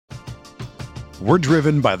We're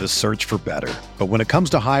driven by the search for better. But when it comes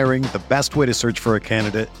to hiring, the best way to search for a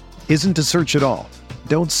candidate isn't to search at all.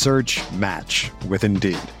 Don't search, match with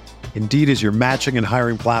Indeed. Indeed is your matching and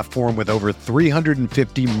hiring platform with over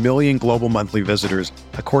 350 million global monthly visitors,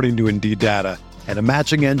 according to Indeed data, and a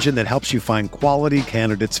matching engine that helps you find quality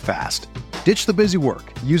candidates fast. Ditch the busy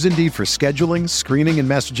work. Use Indeed for scheduling, screening, and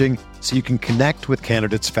messaging so you can connect with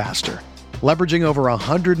candidates faster. Leveraging over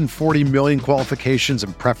 140 million qualifications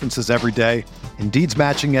and preferences every day, Indeed's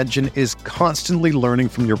matching engine is constantly learning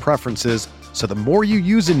from your preferences, so the more you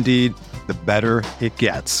use Indeed, the better it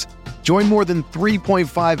gets. Join more than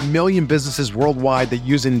 3.5 million businesses worldwide that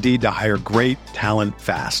use Indeed to hire great talent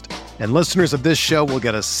fast. And listeners of this show will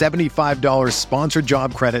get a $75 sponsored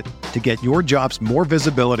job credit to get your jobs more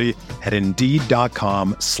visibility at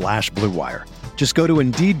Indeed.com/Blue Wire. Just go to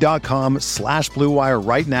Indeed.com/Blue Wire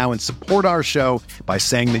right now and support our show by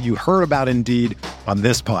saying that you heard about Indeed on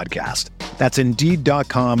this podcast. That's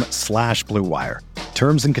Indeed.com/Blue Wire.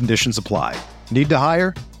 Terms and conditions apply. Need to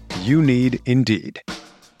hire? You need Indeed.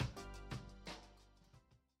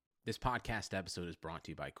 This podcast episode is brought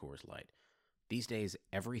to you by Coors Light. These days,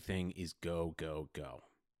 everything is go, go, go.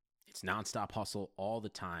 It's nonstop hustle all the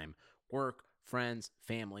time. Work, friends,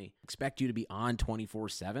 family, expect you to be on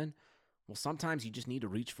 24/7. Well, sometimes you just need to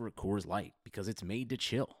reach for a Coors Light because it's made to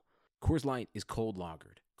chill. Coors Light is cold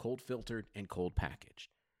lagered, cold filtered, and cold packaged.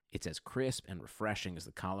 It's as crisp and refreshing as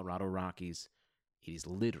the Colorado Rockies. It is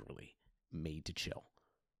literally made to chill.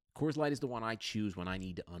 Coors Light is the one I choose when I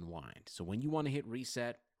need to unwind. So when you want to hit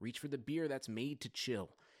reset, reach for the beer that's made to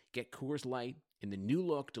chill. Get Coors Light in the new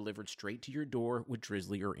look delivered straight to your door with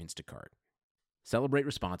Drizzly or Instacart. Celebrate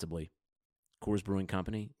responsibly. Coors Brewing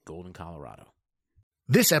Company, Golden, Colorado.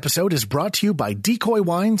 This episode is brought to you by Decoy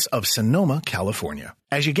Wines of Sonoma, California.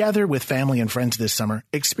 As you gather with family and friends this summer,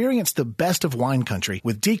 experience the best of wine country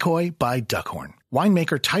with Decoy by Duckhorn.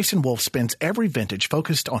 Winemaker Tyson Wolf spends every vintage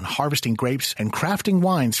focused on harvesting grapes and crafting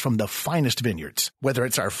wines from the finest vineyards. Whether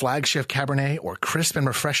it's our flagship Cabernet or crisp and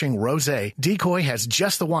refreshing Rosé, Decoy has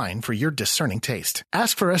just the wine for your discerning taste.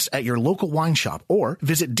 Ask for us at your local wine shop or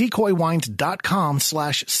visit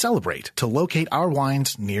decoywines.com/celebrate to locate our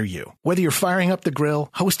wines near you. Whether you're firing up the grill,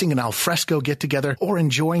 hosting an alfresco get-together, or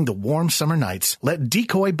enjoying the warm summer nights, let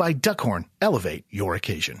Decoy by Duckhorn elevate your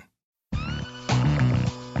occasion.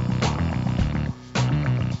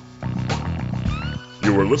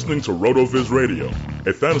 You are listening to RotoViz Radio,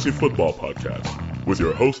 a fantasy football podcast, with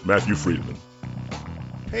your host, Matthew Friedman.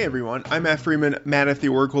 Hey everyone, I'm Matt Freeman, Matt at the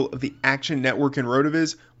Oracle of the Action Network and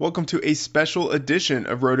RotoViz. Welcome to a special edition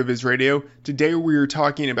of RotoViz Radio. Today we are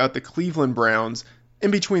talking about the Cleveland Browns. In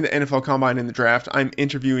between the NFL Combine and the Draft, I'm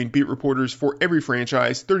interviewing beat reporters for every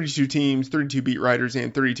franchise, 32 teams, 32 beat writers,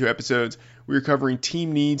 and 32 episodes. We are covering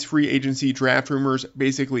team needs, free agency, draft rumors,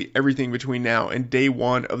 basically everything between now and day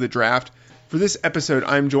one of the draft. For this episode,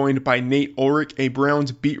 I'm joined by Nate Ulrich, a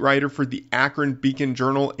Browns beat writer for the Akron Beacon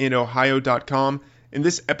Journal and Ohio.com. In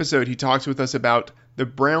this episode, he talks with us about the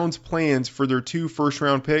Browns' plans for their 2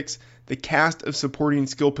 first-round picks, the cast of supporting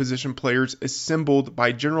skill position players assembled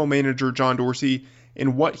by general manager John Dorsey,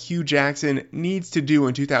 and what Hugh Jackson needs to do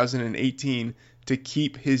in 2018 to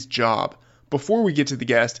keep his job. Before we get to the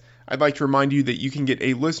guest, I'd like to remind you that you can get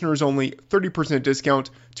a listeners-only 30% discount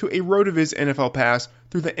to a RotoViz NFL Pass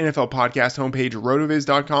through the NFL Podcast homepage,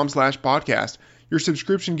 rotoviz.com/podcast. Your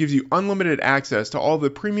subscription gives you unlimited access to all the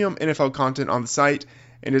premium NFL content on the site,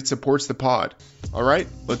 and it supports the pod. All right,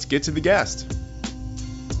 let's get to the guest.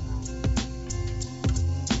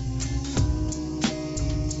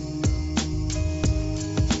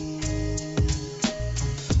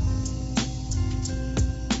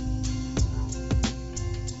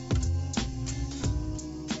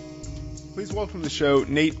 Please welcome to the show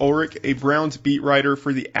Nate Ulrich, a Browns beat writer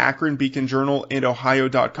for the Akron Beacon Journal and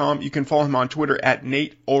Ohio.com. You can follow him on Twitter at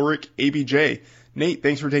Nate Ulrich ABJ. Nate,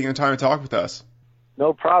 thanks for taking the time to talk with us.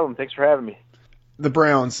 No problem. Thanks for having me. The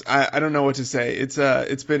Browns, I don't know what to say.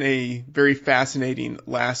 It's been a very fascinating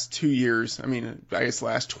last 2 years. I mean, I guess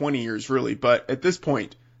last 20 years really. But at this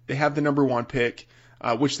point, they have the number 1 pick,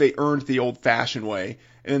 which they earned the old-fashioned way.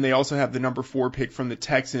 And then they also have the number 4 pick from the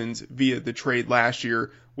Texans via the trade last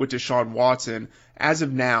year with Deshaun Watson. As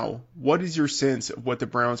of now, what is your sense of what the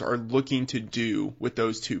Browns are looking to do with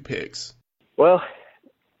those 2 picks? Well,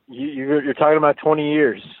 you're talking about 20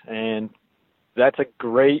 years, and that's a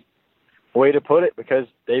great way to put it because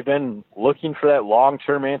they've been looking for that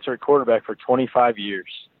long-term answer at quarterback for 25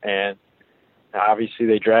 years. And obviously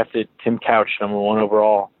they drafted Tim Couch, number 1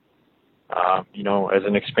 overall, as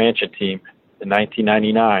an expansion team in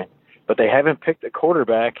 1999. But they haven't picked a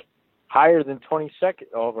quarterback higher than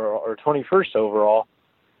 22nd overall or 21st overall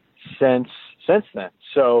since since then.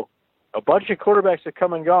 So a bunch of quarterbacks have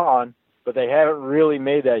come and gone, but they haven't really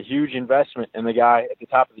made that huge investment in the guy at the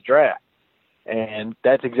top of the draft. And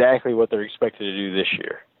that's exactly what they're expected to do this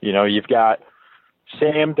year. You know, you've got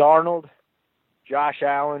Sam Darnold, Josh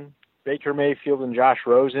Allen, Baker Mayfield, and Josh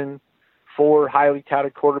Rosen, 4 highly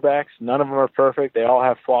touted quarterbacks. None of them are perfect. They all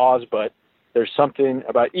have flaws, but there's something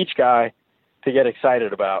about each guy to get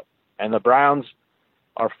excited about. And the Browns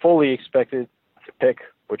are fully expected to pick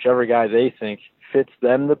whichever guy they think fits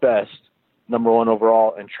them the best, number 1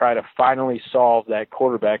 overall, and try to finally solve that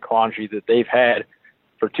quarterback quandary that they've had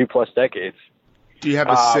for 2+ decades. Do you have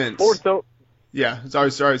a sense? Yeah, I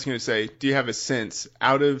was going to say, do you have a sense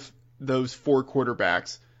out of those 4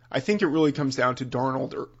 quarterbacks? I think it really comes down to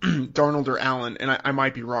Darnold or Allen, and I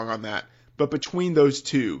might be wrong on that. But between those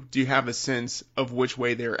two, do you have a sense of which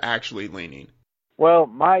way they're actually leaning? Well,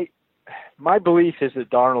 my belief is that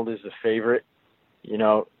Darnold is the favorite. You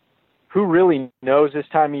know, who really knows this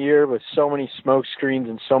time of year with so many smoke screens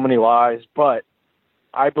and so many lies? But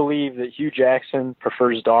I believe that Hugh Jackson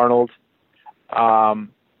prefers Darnold.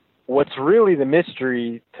 What's really the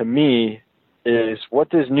mystery to me is, what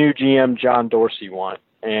does new GM John Dorsey want?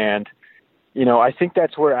 And, you know, I think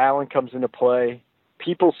that's where Allen comes into play.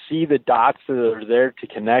 People see the dots that are there to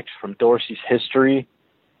connect from Dorsey's history,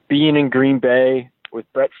 being in Green Bay with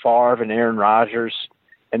Brett Favre and Aaron Rodgers,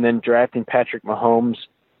 and then drafting Patrick Mahomes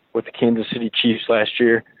with the Kansas City Chiefs last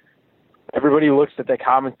year. Everybody looks at that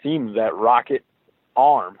common theme, that rocket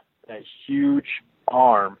arm, that huge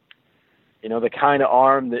arm, you know, the kind of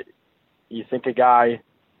arm that you think a guy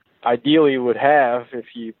ideally would have if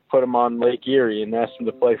you put him on Lake Erie and asked him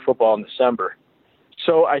to play football in December.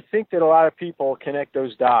 So I think that a lot of people connect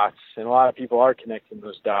those dots, and a lot of people are connecting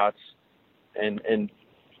those dots and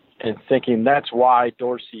thinking that's why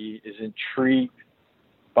Dorsey is intrigued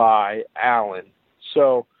by Allen.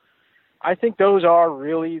 So I think those are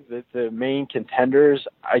really the main contenders.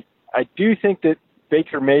 I do think that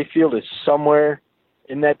Baker Mayfield is somewhere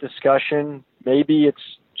in that discussion. Maybe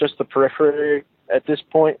it's just the periphery at this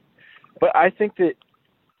point. But I think that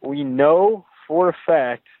we know for a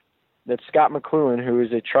fact that Scott McCloughan, who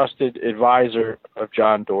is a trusted advisor of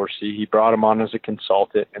John Dorsey, he brought him on as a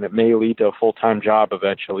consultant, and it may lead to a full-time job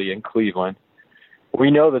eventually in Cleveland.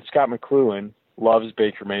 We know that Scott McCloughan loves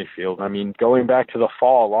Baker Mayfield. I mean, going back to the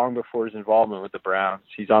fall, long before his involvement with the Browns,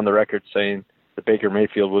 he's on the record saying that Baker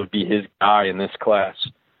Mayfield would be his guy in this class.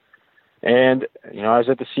 And, you know, I was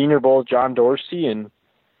at the Senior Bowl with John Dorsey, and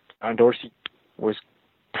John Dorsey was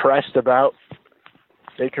pressed about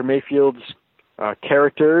Baker Mayfield's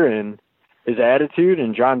character and his attitude,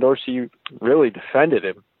 and John Dorsey really defended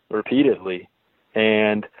him repeatedly.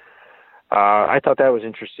 And I thought that was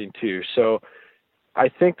interesting too. So I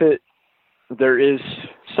think that there is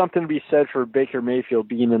something to be said for Baker Mayfield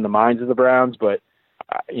being in the minds of the Browns, but,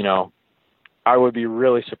 you know, I would be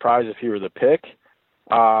really surprised if he were the pick.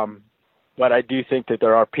 But I do think that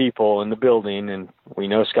there are people in the building, and we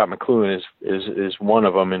know Scott McCloughan is one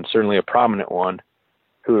of them, and certainly a prominent one,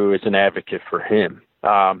 who is an advocate for him.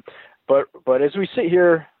 But as we sit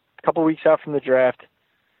here a couple weeks out from the draft,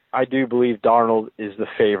 I do believe Darnold is the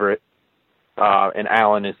favorite, and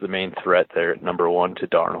Allen is the main threat there at number 1 to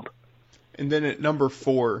Darnold. And then at number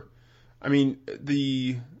 4, I mean,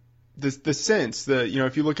 the sense that, you know,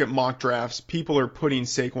 if you look at mock drafts, people are putting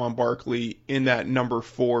Saquon Barkley in that number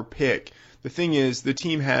 4 pick. The thing is, the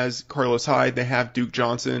team has Carlos Hyde, they have Duke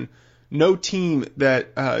Johnson. No team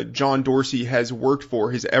that John Dorsey has worked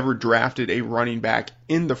for has ever drafted a running back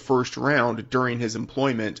in the first round during his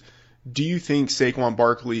employment. Do you think Saquon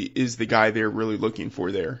Barkley is the guy they're really looking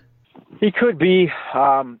for there? He could be.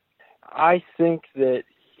 I think that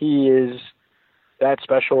he is that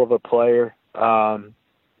special of a player.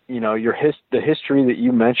 You know, the history that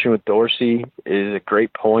you mentioned with Dorsey is a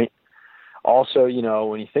great point. Also, you know,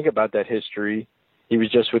 when you think about that history, he was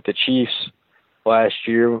just with the Chiefs last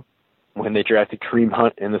year when they drafted Kareem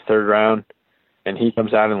Hunt in the 3rd round, and he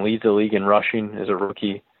comes out and leads the league in rushing as a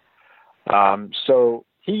rookie. So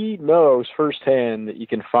he knows firsthand that you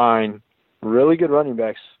can find really good running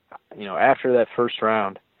backs, you know, after that 1st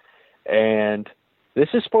round. And this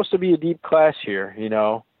is supposed to be a deep class here, you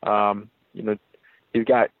know. You've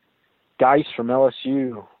got Geis from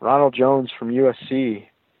LSU, Ronald Jones from USC,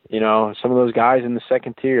 you know, some of those guys in the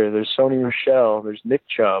 2nd tier. There's Sony Michel, there's Nick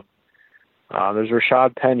Chubb, there's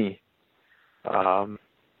Rashad Penny.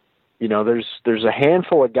 You know, there's a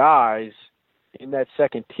handful of guys in that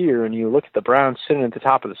 2nd tier, and you look at the Browns sitting at the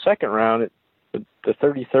top of the 2nd round at the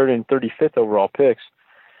 33rd and 35th overall picks.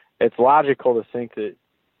 It's logical to think that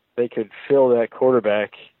they could fill that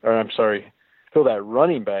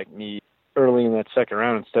running back need early in that second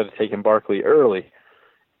round instead of taking Barkley early.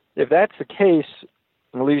 If that's the case,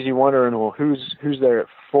 it leaves you wondering, well, who's there at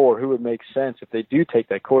 4? Who would make sense if they do take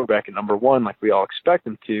that quarterback at number 1, like we all expect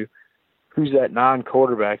them to? Who's that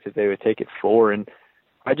non-quarterback that they would take at 4? And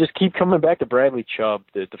I just keep coming back to Bradley Chubb,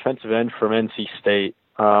 the defensive end from NC State.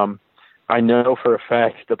 I know for a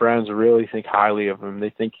fact the Browns really think highly of him.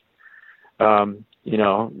 They think,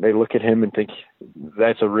 they look at him and think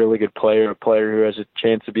that's a really good player, a player who has a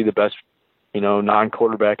chance to be the best,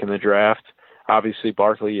 non-quarterback in the draft. Obviously,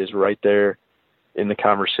 Barkley is right there in the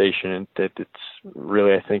conversation, and that it's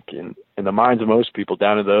really, I think, in the minds of most people,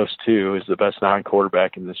 down to those two, is the best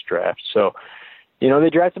non-quarterback in this draft. So, they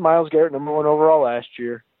drafted Myles Garrett number 1 overall last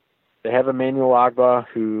year. They have Emmanuel Ogbah,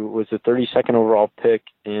 who was the 32nd overall pick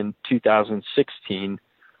in 2016.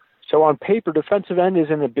 So on paper, defensive end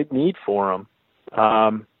isn't a big need for him.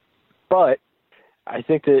 But I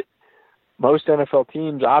think that most NFL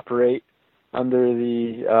teams operate under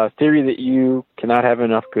the theory that you cannot have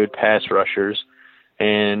enough good pass rushers.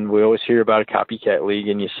 And we always hear about a copycat league,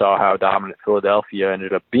 and you saw how dominant Philadelphia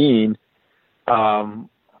ended up being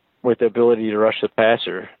with the ability to rush the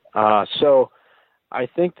passer. So I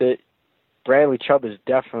think that Bradley Chubb is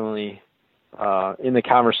definitely in the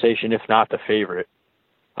conversation, if not the favorite,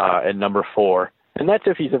 at number 4. And that's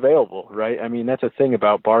if he's available, right? I mean, that's a thing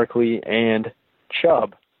about Barkley and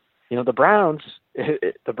Chubb. The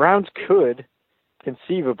Browns could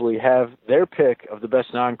conceivably have their pick of the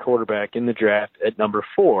best non-quarterback in the draft at number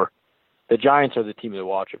 4. The Giants are the team to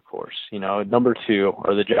watch, of course. At number 2,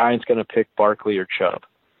 are the Giants going to pick Barkley or Chubb?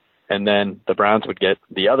 And then the Browns would get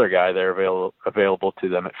the other guy there available to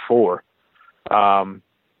them at 4.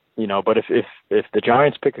 But if the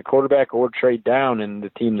Giants pick a quarterback or trade down, and the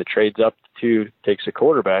team that trades up to 2 takes a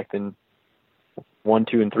quarterback, then 1,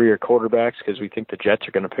 2, and 3 are quarterbacks, because we think the Jets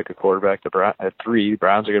are going to pick a quarterback at 3. The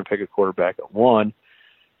Browns are going to pick a quarterback at 1.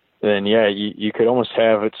 Then, yeah, you could almost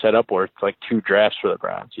have it set up where it's like 2 drafts for the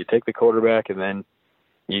Browns. You take the quarterback, and then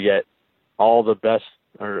you get all the best,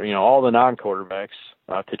 or all the non-quarterbacks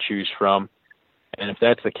to choose from. And if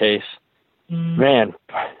that's the case, man,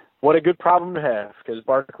 what a good problem to have, because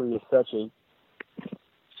Barkley is such a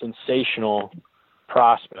sensational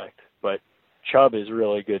prospect. But Chubb is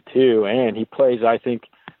really good too, and he plays, I think,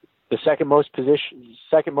 the second most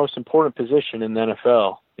important position in the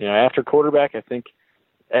NFL. After quarterback, I think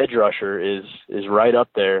edge rusher is right up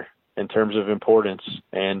there in terms of importance.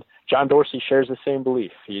 And John Dorsey shares the same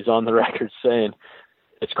belief. He's on the record saying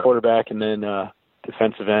it's quarterback and then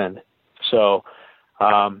defensive end. So,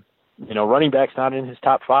 running back's not in his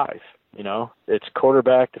top 5. It's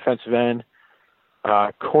quarterback, defensive end,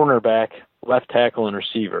 cornerback, left tackle, and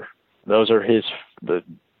receiver. Those are the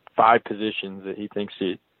 5 positions that he thinks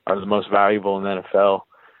are the most valuable in the NFL,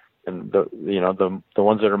 and the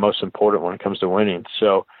ones that are most important when it comes to winning.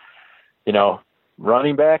 So,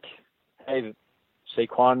 running back, hey,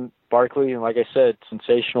 Saquon Barkley, and like I said,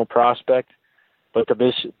 sensational prospect, but the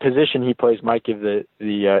position he plays might give the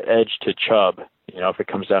edge to Chubb, if it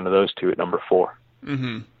comes down to those 2 at number 4.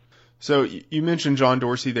 Mm-hmm. So you mentioned John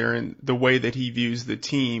Dorsey there and the way that he views the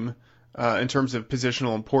team in terms of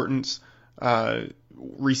positional importance,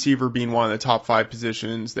 receiver being one of the top 5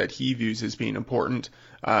 positions that he views as being important.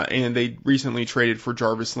 And they recently traded for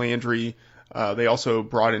Jarvis Landry. They also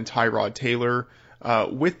brought in Tyrod Taylor.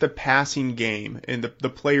 With the passing game and the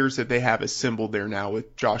players that they have assembled there now,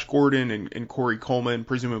 with Josh Gordon and Corey Coleman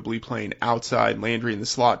presumably playing outside, Landry in the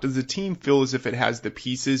slot, does the team feel as if it has the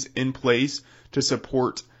pieces in place to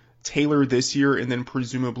support Taylor this year and then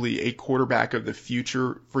presumably a quarterback of the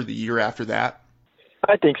future for the year after that?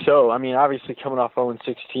 I think so. I mean, obviously coming off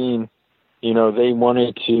 0-16, they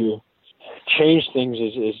wanted to change things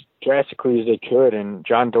as drastically as they could, and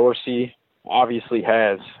John Dorsey obviously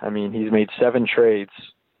has. I mean, he's made 7 trades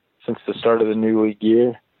since the start of the new league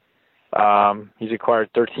year. He's acquired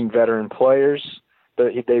 13 veteran players.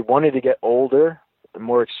 They wanted to get older,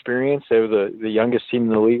 more experienced. They were the youngest team in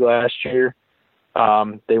the league last year.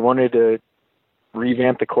 They wanted to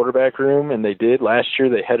revamp the quarterback room, and they did. Last year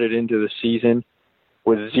they headed into the season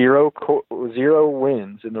with zero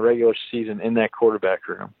wins in the regular season in that quarterback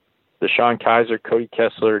room. Deshaun Kaiser, Cody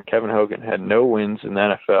Kessler, and Kevin Hogan had no wins in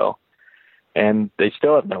the NFL. And they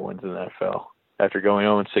still have no wins in the NFL. After going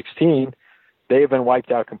 0-16, they have been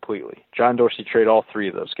wiped out completely. John Dorsey traded all 3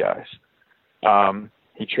 of those guys.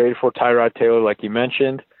 He traded for Tyrod Taylor, like you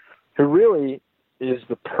mentioned, who really is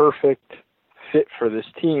the perfect fit for this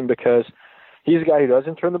team because he's a guy who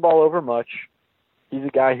doesn't turn the ball over much. He's a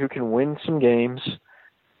guy who can win some games,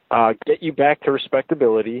 get you back to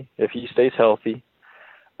respectability if he stays healthy.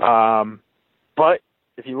 But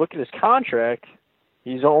if you look at his contract,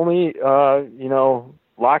 he's only,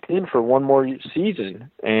 locked in for one more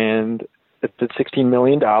season, and it's at $16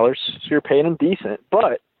 million, so you're paying him decent,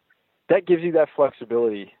 but that gives you that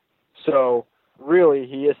flexibility. So really,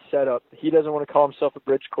 he is set up. He doesn't want to call himself a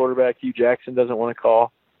bridge quarterback. Hugh Jackson doesn't want to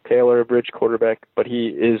call Taylor a bridge quarterback, but he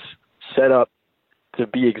is set up to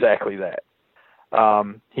be exactly that.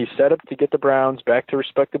 He's set up to get the Browns back to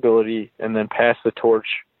respectability and then pass the torch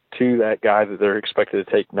to that guy that they're expected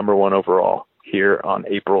to take number 1 overall here on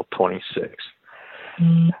April 26th.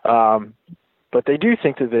 But they do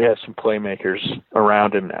think that they have some playmakers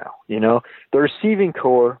around him now. The receiving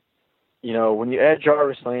core, when you add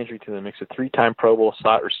Jarvis Landry to the mix, a 3-time Pro Bowl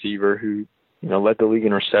slot receiver who, led the league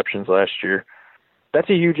in receptions last year, that's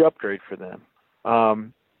a huge upgrade for them.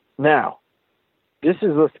 Now, this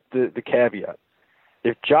is the caveat.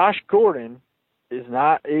 If Josh Gordon is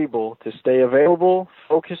not able to stay available,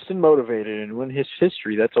 focused, and motivated and win his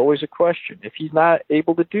history, that's always a question. If he's not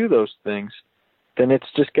able to do those things, then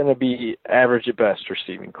it's just going to be average at best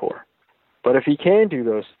receiving core. But if he can do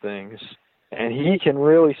those things, and he can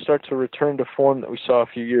really start to return to form that we saw a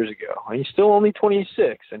few years ago, and he's still only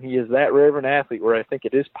 26, and he is that rare of an athlete where I think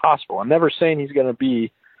it is possible. I'm never saying he's going to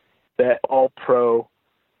be that all-pro,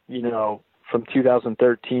 from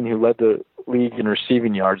 2013 who led the league in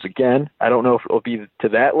receiving yards. Again, I don't know if it will be to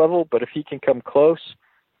that level, but if he can come close,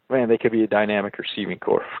 man, they could be a dynamic receiving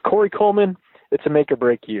core. For Corey Coleman, it's a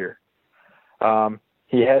make-or-break year.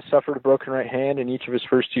 He has suffered a broken right hand in each of his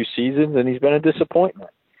first 2 seasons, and he's been a disappointment.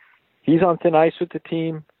 He's on thin ice with the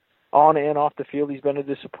team. On and off the field, he's been a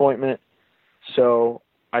disappointment. So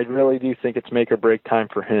I really do think it's make-or-break time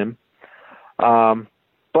for him.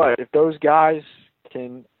 But if those guys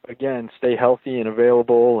can, again, stay healthy and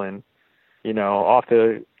available and, off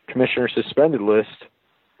the commissioner's suspended list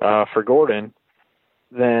for Gordon,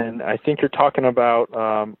 then I think you're talking about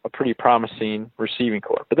a pretty promising receiving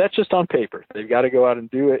core. But that's just on paper. They've got to go out and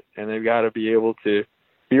do it, and they've got to be able to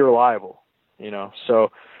be reliable,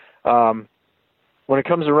 So when it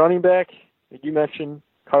comes to running back, you mentioned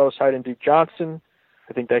Carlos Hyde and Duke Johnson.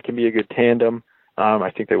 I think that can be a good tandem.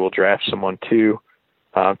 I think they will draft someone too.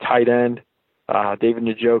 Tight end, David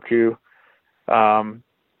Njoku,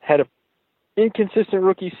 had an inconsistent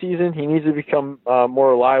rookie season. He needs to become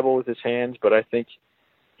more reliable with his hands, but I think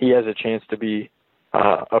he has a chance to be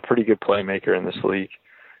a pretty good playmaker in this league.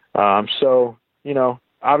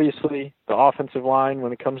 Obviously the offensive line,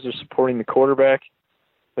 when it comes to supporting the quarterback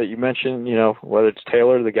that you mentioned, whether it's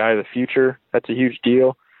Taylor, the guy of the future, that's a huge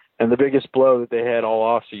deal. And the biggest blow that they had all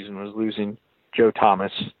offseason was losing Joe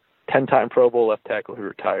Thomas, 10-time Pro Bowl left tackle who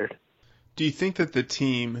retired. Do you think that the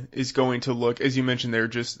team is going to look, as you mentioned, they're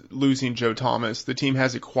just losing Joe Thomas. The team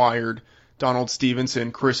has acquired Donald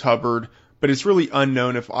Stevenson, Chris Hubbard, but it's really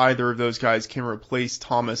unknown if either of those guys can replace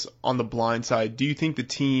Thomas on the blind side. Do you think the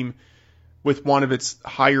team, with one of its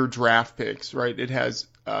higher draft picks, right, it has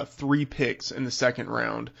 3 picks in the second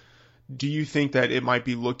round, do you think that it might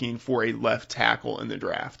be looking for a left tackle in the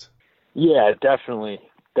draft? Yeah, definitely.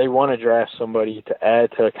 They want to draft somebody to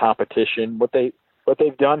add to a competition. What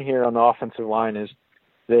they've done here on the offensive line is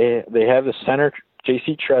they have the center,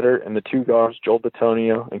 J.C. Treader, and the 2 guards, Joel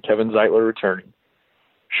Bitonio and Kevin Zeitler, returning.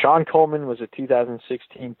 Sean Coleman was a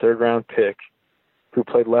 2016 third-round pick who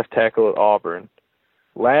played left tackle at Auburn.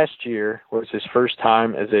 Last year was his first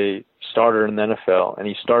time as a starter in the NFL, and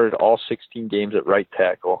he started all 16 games at right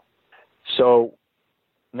tackle. So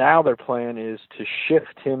now their plan is to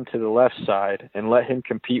shift him to the left side and let him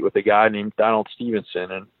compete with a guy named Donald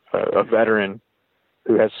Stevenson, and a veteran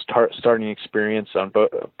who has starting experience on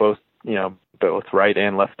both right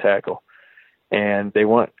and left tackle. And they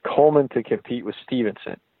want Coleman to compete with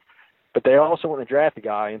Stevenson. But they also want to draft a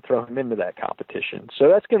guy and throw him into that competition. So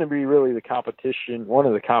that's going to be really the competition, one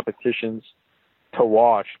of the competitions to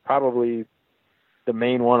watch, probably the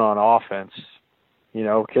main one on offense,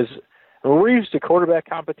 because we're used to quarterback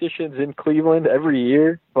competitions in Cleveland every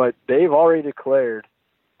year, but they've already declared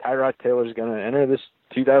Tyrod Taylor is going to enter this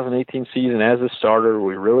 2018 season as a starter.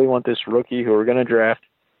 We really want this rookie who we're going to draft.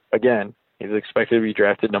 Again, he's expected to be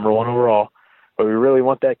drafted number 1 overall, but we really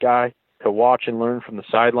want that guy to watch and learn from the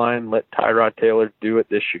sideline. Let Tyrod Taylor do it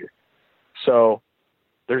this year. So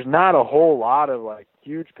there's not a whole lot of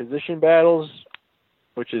huge position battles,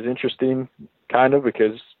 which is interesting kind of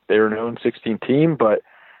because they're a known 16 team. But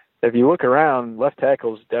if you look around, left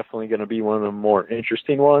tackle is definitely going to be one of the more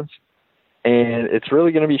interesting ones. And it's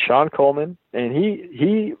really going to be Sean Coleman. And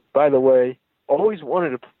he, by the way, always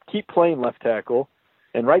wanted to keep playing left tackle,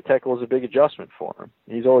 and right tackle is a big adjustment for him.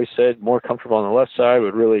 He's always said more comfortable on the left side,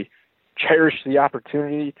 would really cherish the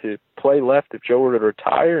opportunity to play left if Joe were to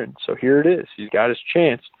retire. And so here it is. He's got his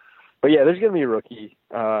chance. But yeah, there's going to be a rookie.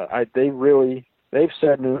 They've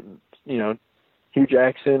said, Hugh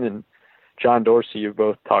Jackson and John Dorsey have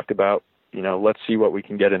both talked about, let's see what we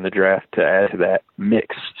can get in the draft to add to that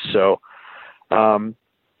mix. So,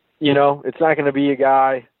 it's not going to be a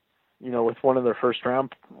guy, with one of their first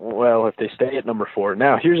round. Well, if they stay at number 4.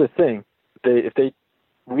 Now, here's the thing: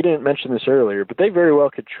 we didn't mention this earlier, but they very well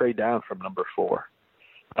could trade down from number 4.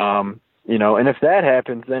 And if that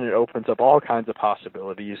happens, then it opens up all kinds of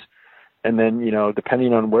possibilities. And then,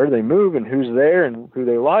 depending on where they move and who's there and who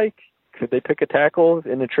they like, could they pick a tackle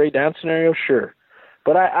in a trade down scenario? Sure.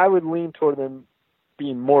 But I would lean toward them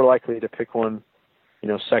being more likely to pick one,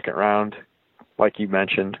 second round, like you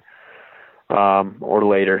mentioned, or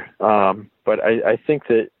later. But I think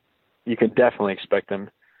that you can definitely expect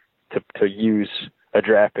them to use a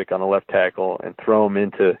draft pick on a left tackle and throw them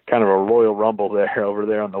into kind of a Royal Rumble there over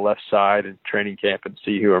there on the left side in training camp and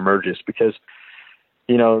see who emerges, because,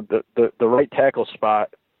 the right tackle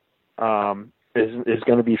spot is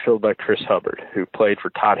going to be filled by Chris Hubbard, who played for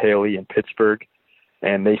Todd Haley in Pittsburgh,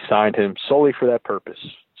 and they signed him solely for that purpose.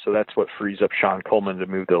 So that's what frees up Sean Coleman to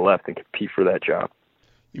move to the left and compete for that job.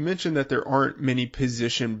 You mentioned that there aren't many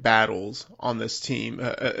position battles on this team,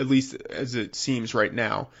 at least as it seems right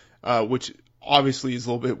now, which obviously is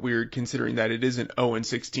a little bit weird considering that it is an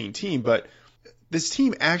 0-16 team. But this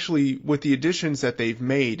team actually, with the additions that they've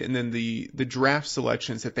made and then the draft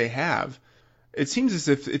selections that they have, it seems as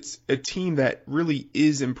if it's a team that really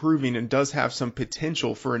is improving and does have some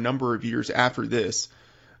potential for a number of years after this.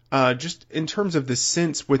 Just in terms of the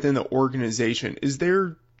sense within the organization, is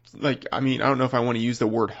there, I don't know if I want to use the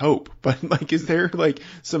word hope, but is there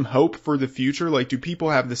some hope for the future? Do people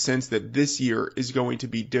have the sense that this year is going to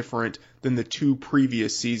be different than the 2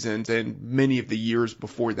 previous seasons and many of the years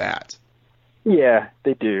before that? Yeah,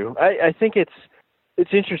 they do. I think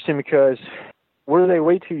it's interesting because were they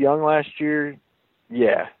way too young last year?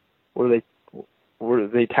 Yeah. Were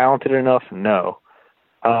they talented enough? No.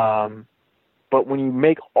 But when you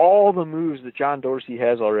make all the moves that John Dorsey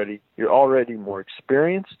has already, you're already more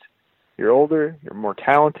experienced, you're older, you're more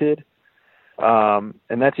talented, and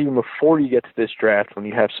that's even before you get to this draft when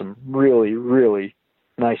you have some really, really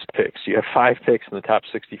nice picks. You have 5 picks in the top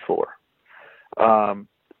 64.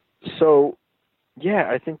 So, yeah,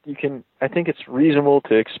 I think it's reasonable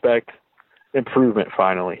to expect improvement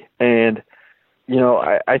finally. And,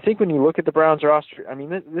 I think when you look at the Browns roster,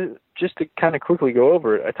 just to kind of quickly go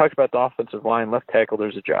over it, I talked about the offensive line. Left tackle,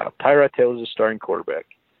 there's a job. Tyrod Taylor's a starting quarterback.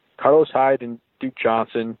 Carlos Hyde and Duke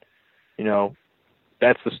Johnson,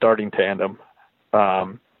 that's the starting tandem,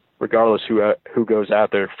 regardless who goes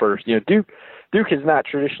out there first. Duke has not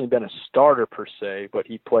traditionally been a starter per se, but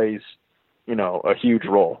he plays, a huge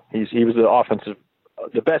role. He was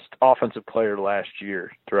the best offensive player last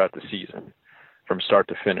year throughout the season from start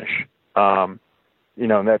to finish. And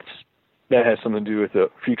that has something to do with the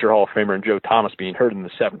future Hall of Famer and Joe Thomas being hurt in the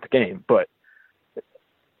 7th game. But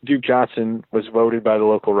Duke Johnson was voted by the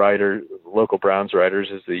local Browns writers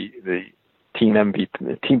as the team MVP,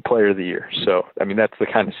 the team player of the year. So, that's the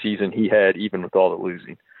kind of season he had, even with all the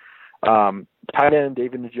losing. Tight end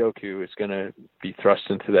David Njoku is going to be thrust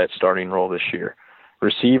into that starting role this year.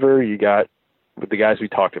 Receiver, you got with the guys we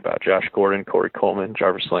talked about, Josh Gordon, Corey Coleman,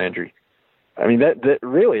 Jarvis Landry.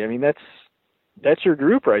 That's your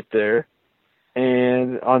group right there.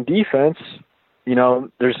 And on defense,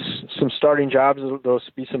 there's some starting jobs. There'll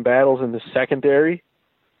be some battles in the secondary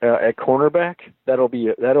at cornerback. That'll be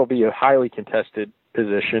a highly contested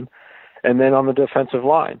position. And then on the defensive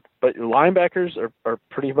line. But linebackers are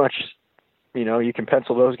pretty much, you can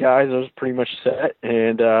pencil those guys. Those are pretty much set.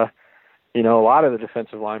 And, a lot of the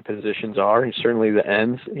defensive line positions are, and certainly the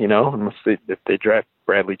ends, unless if they draft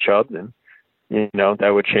Bradley Chubb, then,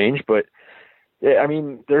 that would change. But,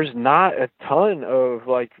 there's not a ton of,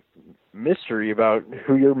 mystery about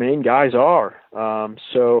who your main guys are.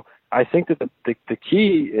 So I think that the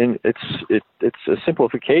key, and it's a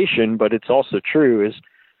simplification, but it's also true, is,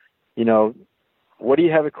 what do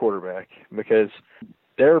you have at quarterback? Because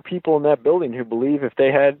there are people in that building who believe if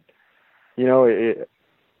they had,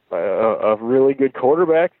 a really good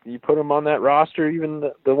quarterback, you put them on that roster,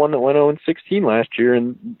 even the one that went 0-16 last year,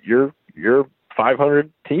 and you're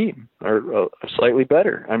 500 team or slightly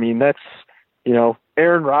better. That's,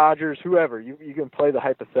 Aaron Rodgers, whoever, you can play the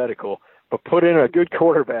hypothetical, but put in a good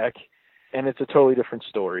quarterback and it's a totally different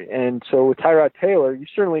story. And so with Tyrod Taylor, you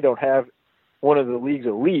certainly don't have one of the league's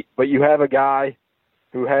elite, but you have a guy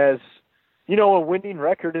who has, a winning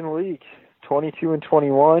record in the league,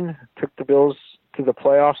 22-21, took the Bills to the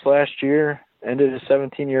playoffs last year, ended a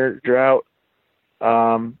 17-year drought,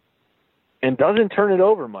 and doesn't turn it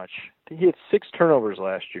over much. He had 6 turnovers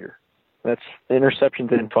last year. That's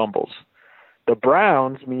interceptions and fumbles. The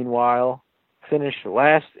Browns, meanwhile, finished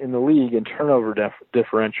last in the league in turnover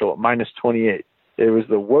differential at -28. It was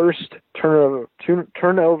the worst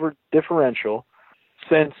turnover differential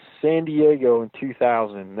since San Diego in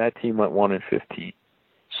 2000. That team went 1-15.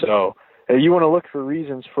 So if you want to look for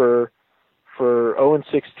reasons for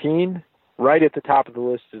 0-16, right at the top of the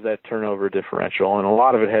list is that turnover differential, and a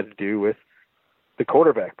lot of it had to do with the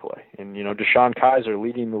quarterback play. And, Deshaun Kaiser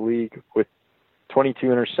leading the league with 22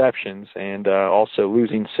 interceptions and also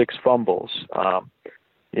losing 6 fumbles. So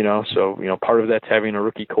part of that's having a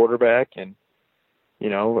rookie quarterback, and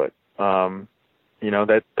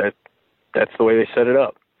that's the way they set it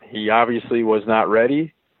up. He obviously was not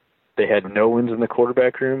ready. They had no wins in the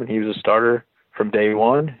quarterback room, and he was a starter from day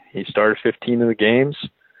one. He started 15 of the games.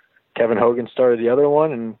 Kevin Hogan started the other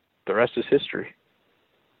one, and the rest is history.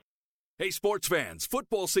 Hey, sports fans,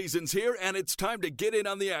 football season's here, and it's time to get in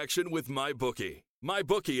on the action with MyBookie.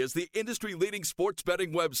 MyBookie is the industry-leading sports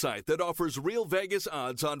betting website that offers real Vegas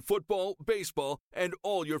odds on football, baseball, and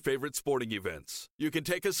all your favorite sporting events. You can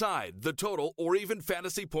take a side, the total, or even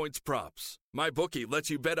fantasy points props. MyBookie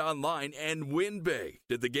lets you bet online and win big.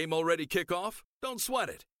 Did the game already kick off? Don't sweat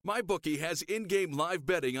it. MyBookie has in-game live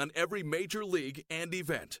betting on every major league and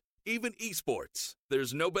event, even esports.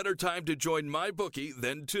 There's no better time to join MyBookie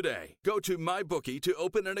than today. Go to MyBookie to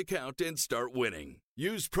open an account and start winning.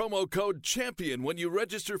 Use promo code CHAMPION when you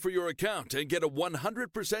register for your account and get a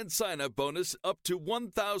 100% sign-up bonus up to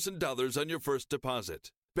 $1,000 on your first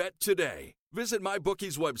deposit. Bet today. Visit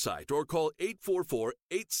MyBookie's website or call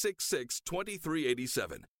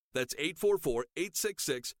 844-866-2387. That's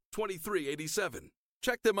 844-866-2387.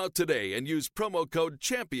 Check them out today and use promo code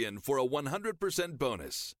CHAMPION for a 100%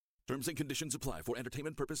 bonus. Terms and conditions apply for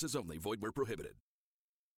entertainment purposes only. Void where prohibited.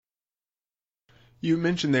 You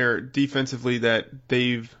mentioned there defensively that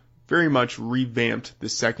they've very much revamped the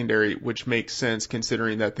secondary, which makes sense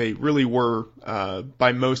considering that they really were,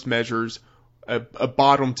 by most measures, a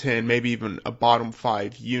bottom 10, maybe even a bottom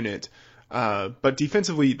 5 unit. But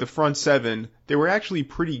defensively, the front seven, they were actually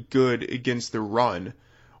pretty good against the run.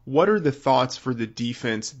 What are the thoughts for the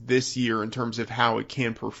defense this year in terms of how it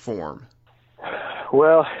can perform?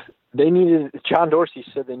 Well, John Dorsey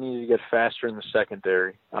said they needed to get faster in the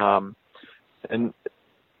secondary. And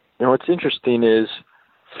what's interesting is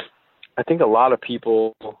I think a lot of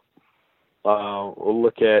people will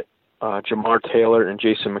look at Jamar Taylor and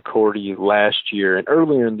Jason McCourty last year, and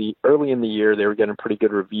early in the year they were getting pretty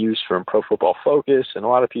good reviews from Pro Football Focus, and a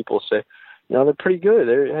lot of people say, they're pretty good.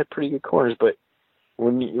 They had pretty good corners, but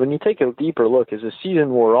when you take a deeper look, as the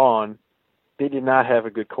season wore on, they did not have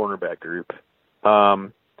a good cornerback group.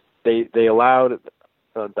 They allowed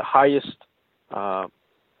the highest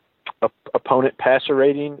opponent passer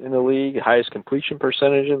rating in the league, highest completion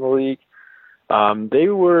percentage in the league. They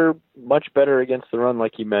were much better against the run,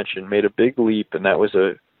 like you mentioned, made a big leap, and that was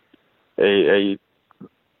a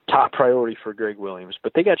top priority for Greg Williams.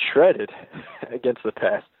 But they got shredded against the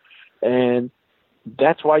pass, and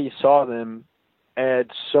that's why you saw them add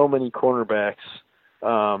so many cornerbacks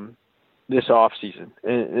this offseason.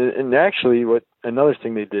 And actually, what another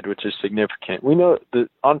thing they did, which is significant, we know that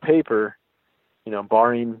on paper,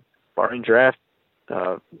 barring draft,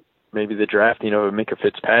 maybe the drafting of Minkah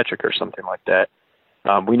Fitzpatrick or something like that,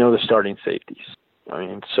 we know the starting safeties.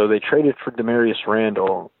 So they traded for Demarius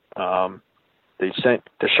Randall. They sent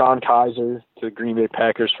Deshaun Kaiser to the Green Bay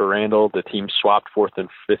Packers for Randall. The team swapped 4th and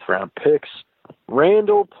 5th round picks.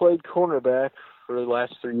 Randall played cornerback for the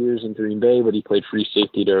last 3 years in Green Bay, but he played free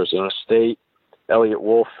safety at Arizona State. Elliott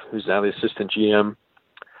Wolf, who's now the assistant GM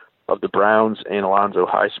of the Browns, and Alonzo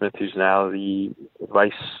Highsmith, who's now the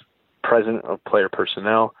vice president of player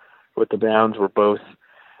personnel with the Browns, were both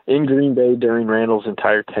in Green Bay during Randall's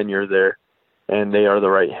entire tenure there, and they are the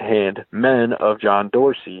right-hand men of John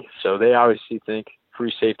Dorsey. So they obviously think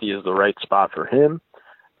free safety is the right spot for him,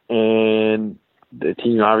 and the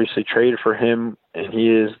team obviously traded for him, and he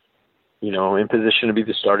is, in position to be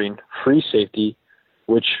the starting free safety,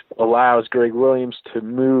 which allows Greg Williams to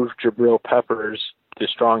move Jabril Peppers to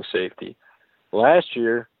strong safety. Last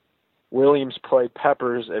year, Williams played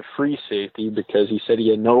Peppers at free safety because he said he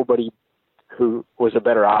had nobody who was a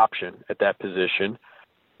better option at that position.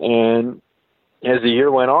 And as the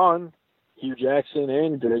year went on, Hugh Jackson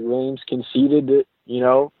and Greg Williams conceded that,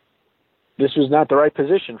 this was not the right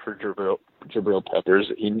position for Jabril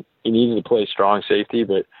Peppers. He needed to play strong safety,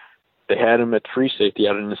 but they had him at free safety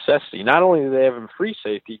out of necessity. Not only did they have him free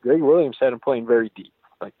safety, Greg Williams had him playing very deep,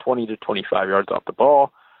 like 20 to 25 yards off the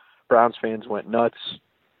ball. Browns fans went nuts.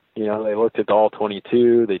 They looked at the all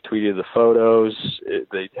 22. They tweeted the photos.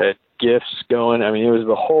 They had GIFs going. It was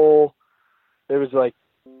the whole it was like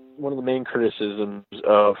one of the main criticisms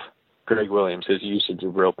of Greg Williams, his use of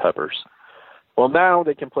Jabril Peppers. Well, now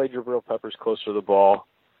they can play Jabril Peppers closer to the ball,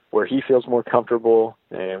 where he feels more comfortable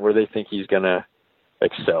and where they think he's going to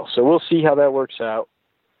excel. So we'll see how that works out.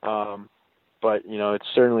 But, it's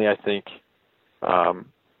certainly, I think,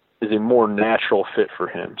 is a more natural fit for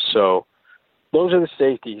him. So those are the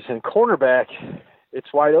safeties. And cornerback,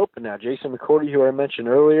 it's wide open now. Jason McCourty, who I mentioned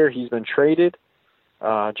earlier, he's been traded.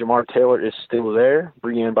 Jamar Taylor is still there.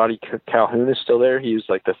 Breean Body Calhoun is still there. He was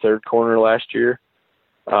like the third corner last year.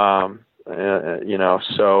 So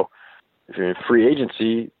if you're in free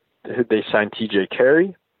agency, they signed TJ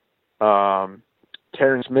Carey,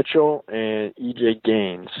 Terrence Mitchell, and EJ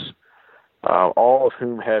Gaines, all of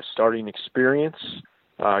whom have starting experience.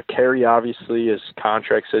 Carey, obviously, his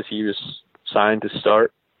contract says he was signed to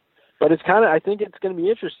start. But I think it's going to be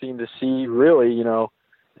interesting to see really,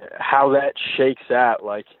 how that shakes out.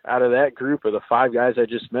 Like, out of that group of the 5 guys I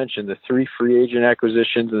just mentioned, the 3 free agent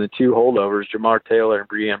acquisitions and the 2 holdovers, Jamar Taylor and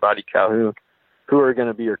Breean Body Calhoun, who are going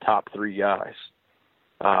to be your top 3 guys.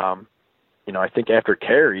 I think after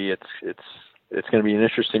Carey, it's going to be an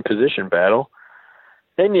interesting position battle.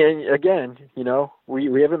 And again,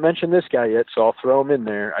 we haven't mentioned this guy yet, so I'll throw him in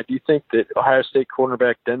there. I do think that Ohio State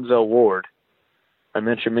cornerback Denzel Ward, I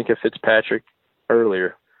mentioned Minkah Fitzpatrick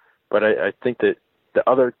earlier, but I think that the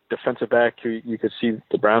other defensive back who you could see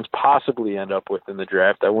the Browns possibly end up with in the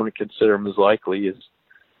draft, I wouldn't consider him as likely as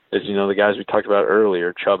the guys we talked about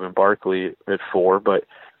earlier, Chubb and Barkley at 4, but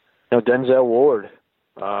Denzel Ward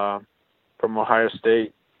from Ohio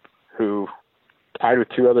State, who tied with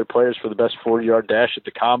 2 other players for the best 40-yard dash at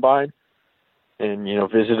the Combine, and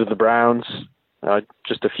visited the Browns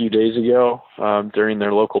just a few days ago during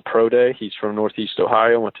their local pro day. He's from Northeast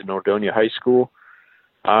Ohio, went to Nordonia High School.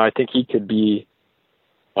 I think he could be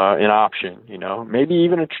an option, maybe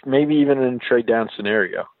even in a trade down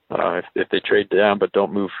scenario if they trade down but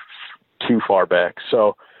don't move too far back.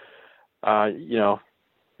 So,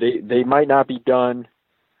 they might not be done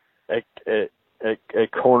at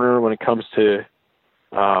corner when it comes to,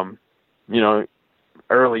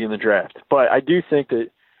 early in the draft. But I do think that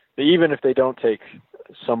even if they don't take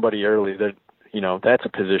somebody early, that that's a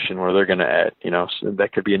position where they're going to add. So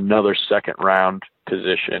that could be another second round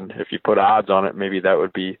position. If you put odds on it, maybe that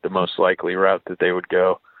would be the most likely route that they would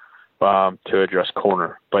go to address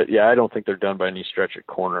corner. But yeah, I don't think they're done by any stretch at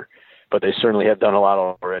corner, but they certainly have done a lot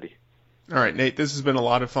already. All right, Nate, this has been a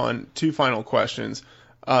lot of fun. 2 final questions.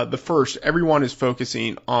 The first, everyone is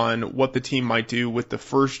focusing on what the team might do with the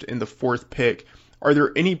 1st and the 4th pick. Are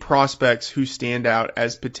there any prospects who stand out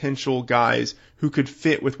as potential guys who could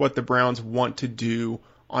fit with what the Browns want to do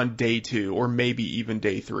on day 2 or maybe even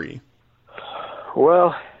day 3?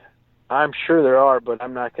 Well, I'm sure there are, but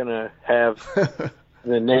I'm not going to have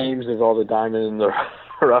the names of all the diamond and the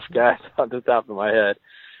rough guys on the top of my head.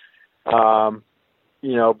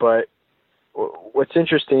 But what's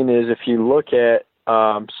interesting is if you look at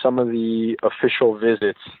some of the official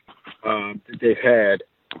visits that they've had,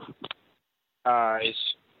 guys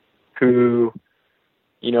who,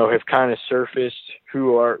 have kind of surfaced,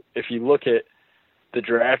 who are, if you look at the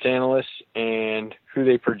draft analysts and who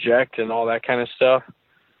they project and all that kind of stuff,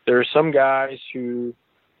 there are some guys who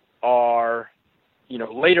are,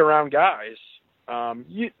 later round guys.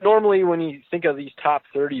 Normally when you think of these top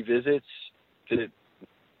 30 visits that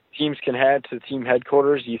teams can have to the team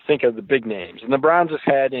headquarters, you think of the big names. And the Browns have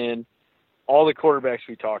had in all the quarterbacks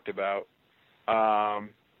we talked about.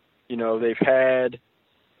 They've had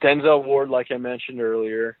Denzel Ward, like I mentioned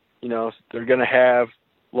earlier. They're going to have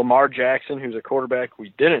Lamar Jackson, who's a quarterback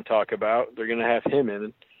we didn't talk about. They're going to have him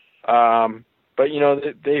in. But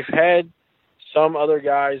they've had some other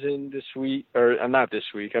guys in this week, or not this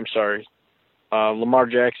week, I'm sorry. Lamar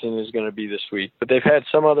Jackson is going to be this week. But they've had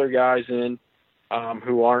some other guys in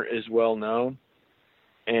who aren't as well known.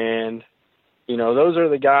 And, those are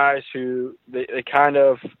the guys who they kind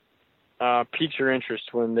of piques your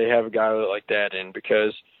interest when they have a guy like that in,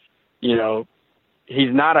 because,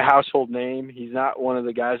 he's not a household name. He's not one of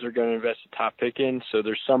the guys they're going to invest a top pick in. So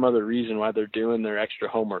there's some other reason why they're doing their extra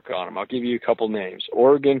homework on him. I'll give you a couple names.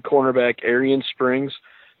 Oregon cornerback Arian Springs,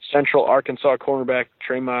 Central Arkansas cornerback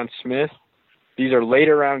Tremon Smith. These are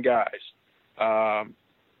later round guys.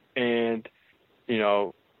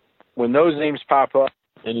 When those names pop up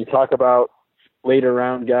and you talk about later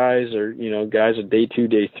round guys or, guys at day 2,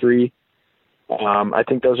 day 3, I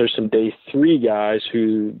think those are some day 3 guys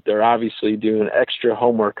who they're obviously doing extra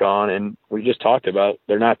homework on, and we just talked about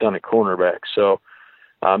they're not done at cornerback. So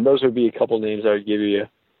those would be a couple names I would give you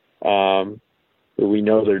who we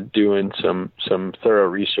know they're doing some thorough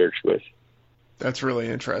research with. That's really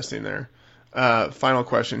interesting there. Final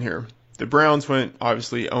question here. The Browns went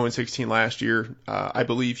obviously 0-16 last year. I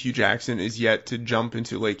believe Hugh Jackson is yet to jump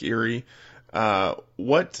into Lake Erie.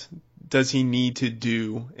 What does he need to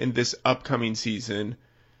do in this upcoming season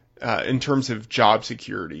in terms of job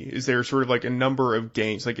security? Is there sort of like a number of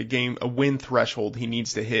games, like a win threshold he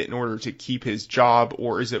needs to hit in order to keep his job,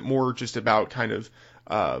 or is it more just about kind of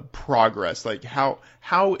progress? Like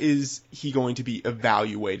how is he going to be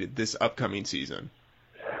evaluated this upcoming season?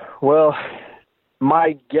 Well,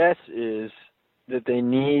 my guess is that they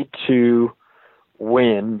need to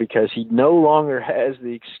win because he no longer has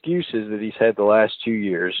the excuses that he's had the last 2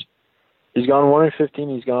 years. He's gone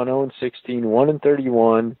 1-15, he's gone 0-16,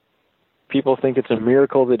 1-31. People think it's a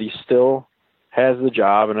miracle that he still has the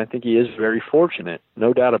job, and I think he is very fortunate,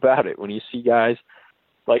 no doubt about it. When you see guys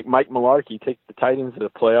like Mike Mularkey take the Titans to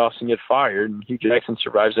the playoffs and get fired, and Hugh Jackson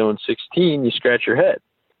survives 0-16, you scratch your head.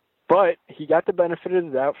 But he got the benefit of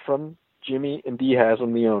the doubt from Jimmy and Dee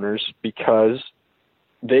Haslam, the owners, because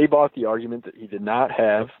they bought the argument that he did not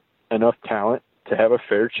have enough talent to have a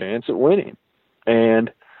fair chance at winning.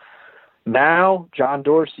 And now John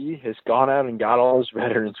Dorsey has gone out and got all his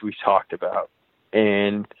veterans we talked about.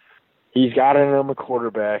 And he's got a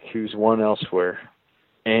quarterback who's won elsewhere.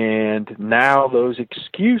 And now those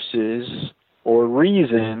excuses or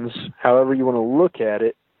reasons, however you want to look at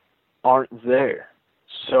it, aren't there.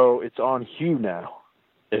 So it's on Hugh now.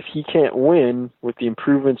 If he can't win with the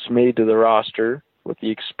improvements made to the roster, with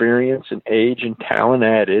the experience and age and talent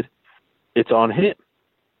added, it's on him.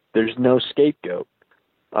 There's no scapegoat.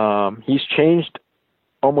 He's changed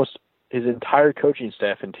almost his entire coaching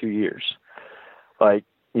staff in 2 years. Like,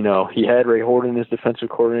 you know, he had Ray Horton as defensive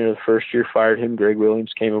coordinator the first year, fired him. Greg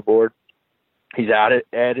Williams came aboard. He's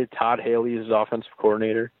added Todd Haley as his offensive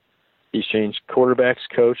coordinator. He's changed quarterbacks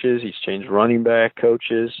coaches. He's changed running back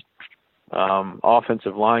coaches,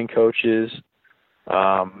 offensive line coaches.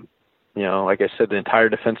 You know, like I said, the entire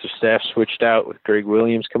defensive staff switched out with Greg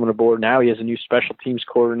Williams coming aboard. Now he has a new special teams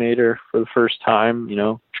coordinator for the first time. You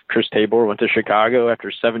know, Chris Tabor went to Chicago after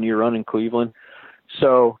a 7-year run in Cleveland.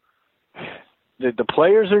 So the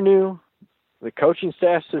players are new. The coaching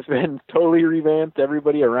staffs have been totally revamped.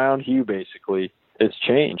 Everybody around Hugh basically has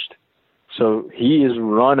changed. So he is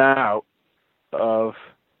run out of,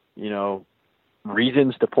 you know,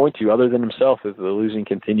 reasons to point to other than himself if the losing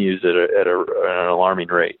continues at an alarming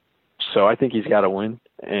rate. So I think he's got to win,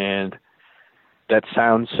 and that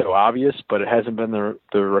sounds so obvious, but it hasn't been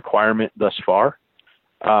the requirement thus far.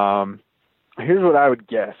 Here's what I would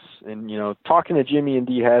guess, and you know, talking to Jimmy and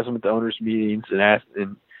Dee Haslam at the owners' meetings,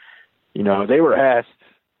 and you know, they were asked,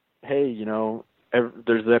 hey, you know,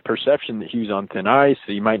 there's that perception that Hugh's on thin ice,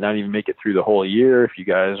 that he might not even make it through the whole year if you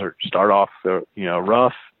guys start off, you know,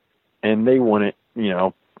 rough, and they wouldn't, you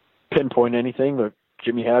know, pinpoint anything, but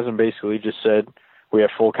Jimmy Haslam basically just said, we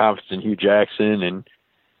have full confidence in Hugh Jackson, and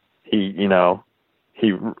he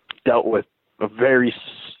dealt with a very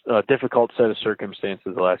difficult set of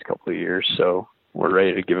circumstances the last couple of years, so we're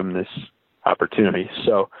ready to give him this opportunity.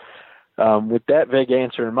 So with that vague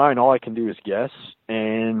answer in mind, all I can do is guess,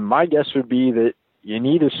 and my guess would be that you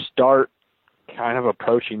need to start kind of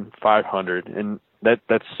approaching 500, and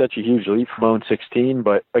that's such a huge leap from 0-16,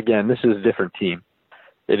 but again, this is a different team.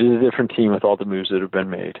 It is a different team with all the moves that have been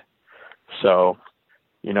made. So,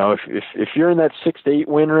 you know, if you're in that 6 to 8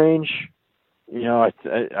 win range, you know,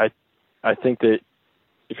 I think that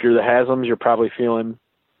if you're the Haslams, you're probably feeling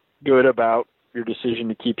good about your decision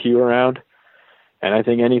to keep Hugh around. And I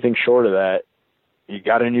think anything short of that, you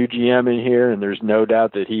got a new GM in here, and there's no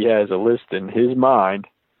doubt that he has a list in his mind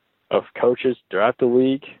of coaches throughout the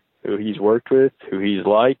league who he's worked with, who he's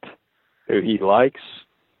liked, who he likes.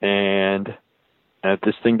 And if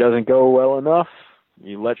this thing doesn't go well enough,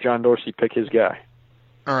 you let John Dorsey pick his guy.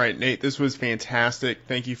 All right, Nate, this was fantastic.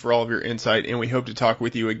 Thank you for all of your insight, and we hope to talk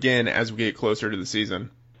with you again as we get closer to the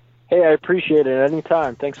season. Hey, I appreciate it.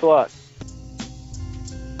 Anytime. Thanks a lot.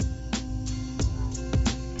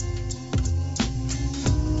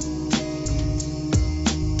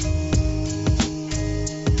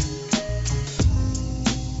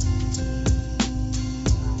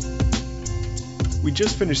 We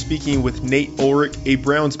just finished speaking with Nate Ulrich, a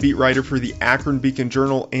Browns beat writer for the Akron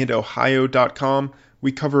Beacon-Journal and Ohio.com.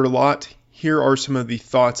 We covered a lot. Here are some of the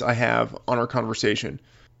thoughts I have on our conversation.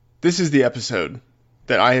 This is the episode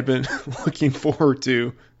that I have been looking forward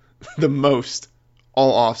to the most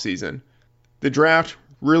all offseason. The draft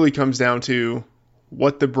really comes down to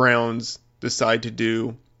what the Browns decide to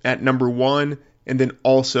do at number 1 and then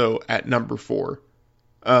also at number 4.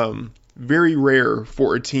 Very rare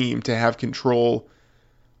for a team to have control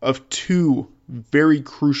of 2 very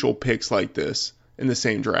crucial picks like this in the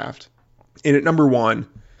same draft. And at number 1,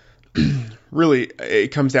 really, it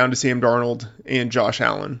comes down to Sam Darnold and Josh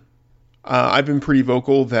Allen. I've been pretty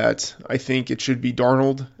vocal that I think it should be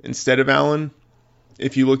Darnold instead of Allen.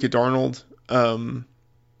 If you look at Darnold, and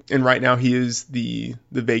right now he is the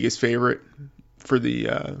Vegas favorite for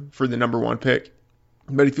the number 1 pick.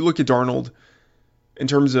 But if you look at Darnold, in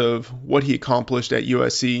terms of what he accomplished at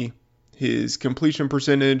USC, his completion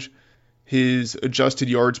percentage, his adjusted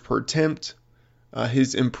yards per attempt,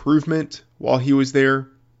 his improvement while he was there,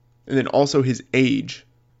 and then also his age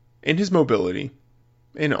and his mobility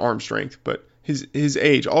and arm strength, but his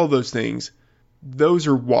age, all of those things, those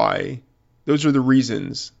are the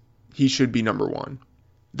reasons he should be number 1.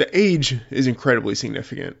 The age is incredibly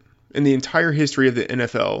significant. In the entire history of the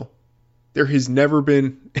NFL, there has never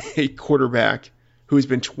been a quarterback who has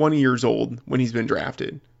been 20 years old when he's been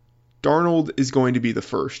drafted. Darnold is going to be the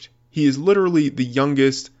first. He is literally the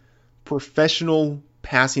youngest professional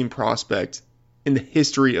passing prospect in the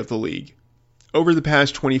history of the league. Over the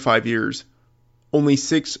past 25 years, only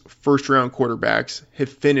 6 first-round quarterbacks have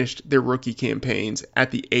finished their rookie campaigns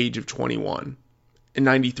at the age of 21. In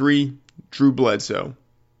 93, Drew Bledsoe.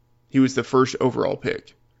 He was the first overall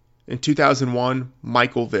pick. In 2001,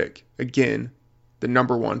 Michael Vick. Again, the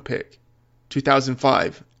number 1 pick.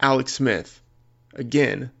 2005, Alex Smith.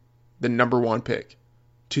 Again, the number 1 pick.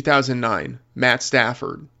 2009, Matt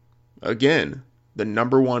Stafford. Again, the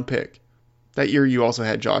number 1 pick. That year you also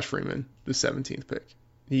had Josh Freeman, the 17th pick.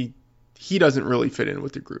 He doesn't really fit in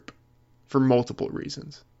with the group for multiple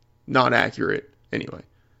reasons. Not accurate anyway.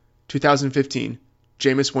 2015,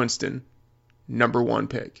 Jameis Winston, number 1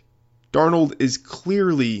 pick. Darnold is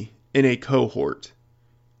clearly in a cohort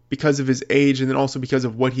because of his age and then also because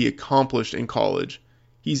of what he accomplished in college.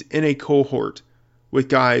 He's in a cohort with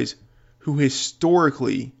guys who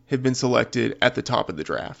historically have been selected at the top of the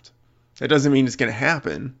draft. That doesn't mean it's going to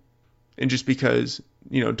happen. And just because,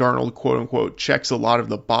 Darnold, quote unquote, checks a lot of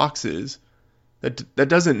the boxes, that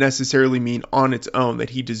doesn't necessarily mean on its own that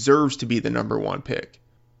he deserves to be the number 1 pick,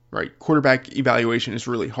 right? Quarterback evaluation is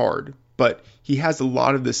really hard, but he has a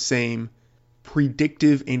lot of the same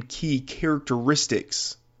predictive and key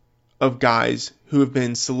characteristics of guys who have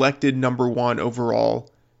been selected number 1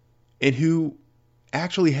 overall and who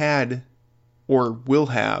actually had or will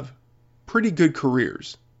have pretty good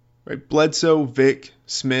careers. Right? Bledsoe, Vick,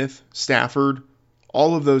 Smith, Stafford,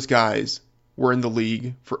 all of those guys were in the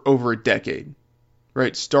league for over a decade.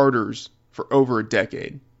 Right? Starters for over a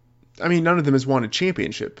decade. I mean, none of them has won a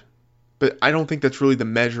championship, but I don't think that's really the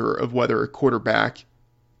measure of whether a quarterback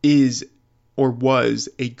is or was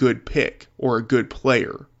a good pick or a good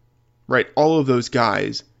player. Right? All of those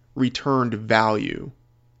guys returned value,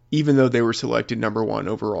 even though they were selected number 1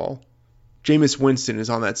 overall. Jameis Winston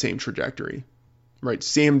is on that same trajectory. Right,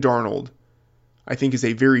 Sam Darnold, I think, is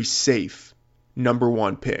a very safe number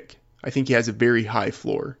 1 pick. I think he has a very high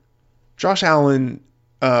floor. Josh Allen,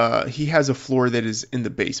 he has a floor that is in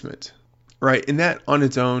the basement, right? And that on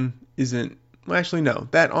its own isn't, well, actually, no,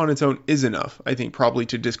 that on its own is enough, I think, probably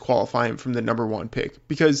to disqualify him from the number 1 pick,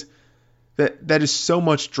 because that is so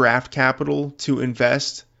much draft capital to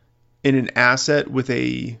invest in an asset with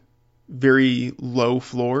a very low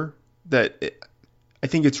floor that I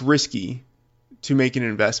think it's risky to make an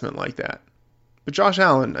investment like that. But Josh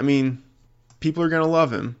Allen, I mean, people are going to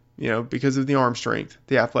love him, because of the arm strength,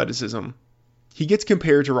 the athleticism. He gets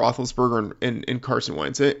compared to Roethlisberger and Carson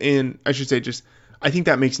Wentz. And I should say I think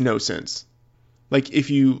that makes no sense. Like, if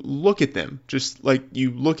you look at them, just like you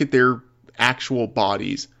look at their actual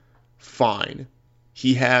bodies, fine.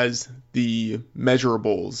 He has the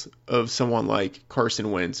measurables of someone like Carson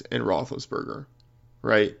Wentz and Roethlisberger,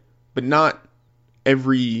 right? But not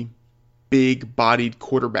every big-bodied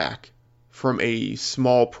quarterback from a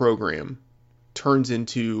small program turns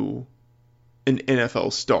into an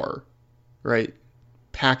NFL star, right?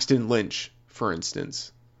 Paxton Lynch, for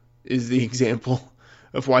instance, is the example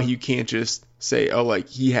of why you can't just say,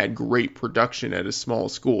 he had great production at a small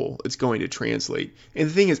school. It's going to translate. And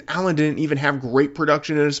the thing is, Allen didn't even have great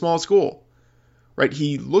production at a small school, right?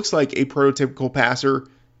 He looks like a prototypical passer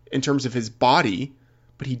in terms of his body,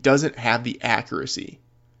 but he doesn't have the accuracy.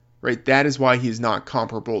 Right, that is why he is not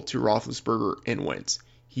comparable to Roethlisberger and Wentz.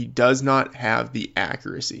 He does not have the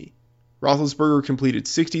accuracy. Roethlisberger completed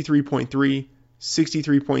 63.3,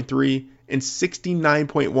 63.3, and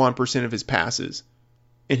 69.1% of his passes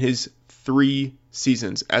in his 3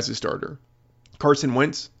 seasons as a starter. Carson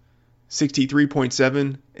Wentz,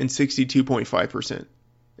 63.7 and 62.5%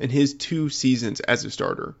 in his 2 seasons as a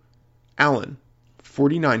starter. Allen,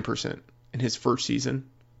 49% in his first season,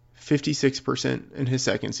 56% in his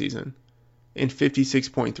second season, and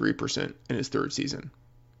 56.3% in his third season.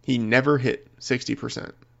 He never hit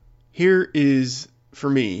 60%. Here is, for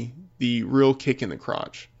me, the real kick in the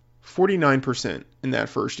crotch. 49% in that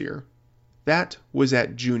first year. That was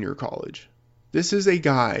at junior college. This is a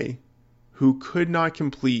guy who could not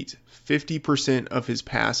complete 50% of his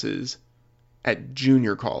passes at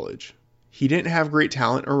junior college. He didn't have great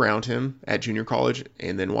talent around him at junior college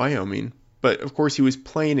and then Wyoming, but of course he was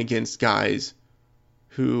playing against guys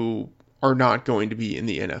who are not going to be in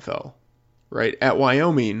the NFL, right? At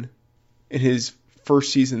Wyoming, in his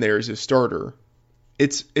first season there as a starter,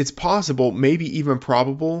 it's possible, maybe even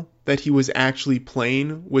probable, that he was actually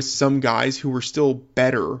playing with some guys who were still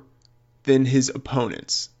better than his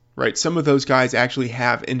opponents, right? Some of those guys actually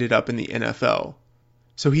have ended up in the NFL.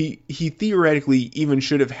 So he theoretically even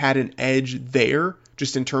should have had an edge there,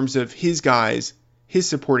 just in terms of his guys, his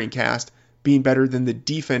supporting cast, being better than the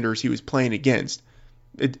defenders he was playing against.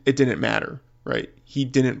 It didn't matter, right? He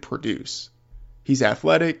didn't produce. He's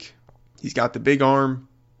athletic. He's got the big arm.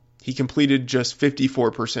 He completed just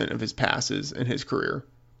 54% of his passes in his career.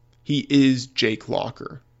 He is Jake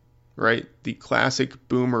Locker, right? The classic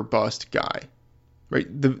boomer bust guy, right?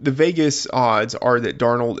 The Vegas odds are that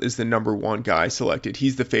Darnold is the number one guy selected.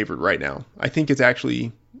 He's the favorite right now. I think it's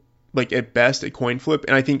actually, like, at best a coin flip,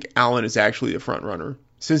 and I think Allen is actually the front runner.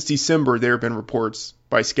 Since December, there have been reports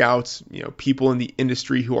by scouts, people in the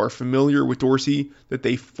industry who are familiar with Dorsey, that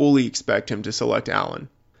they fully expect him to select Allen.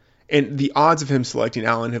 And the odds of him selecting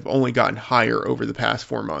Allen have only gotten higher over the past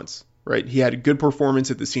 4 months, right? He had a good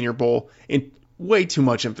performance at the Senior Bowl, and way too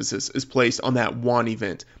much emphasis is placed on that one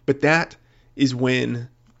event. But that is when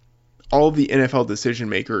all of the NFL decision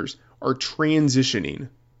makers are transitioning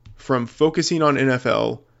from focusing on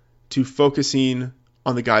NFL to focusing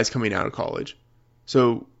on the guys coming out of college.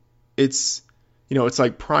 So it's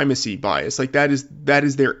like primacy bias. Like that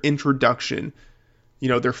is their introduction,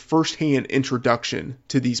 their firsthand introduction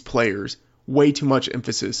to these players. Way too much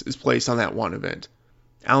emphasis is placed on that one event.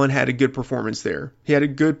 Allen had a good performance there. He had a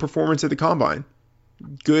good performance at the Combine.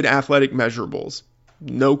 Good athletic measurables.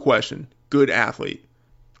 No question. Good athlete.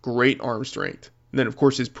 Great arm strength. And then, of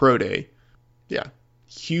course, his pro day. Yeah.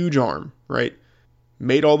 Huge arm, right?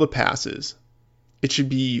 Made all the passes. It should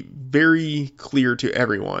be very clear to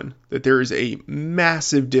everyone that there is a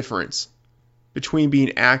massive difference between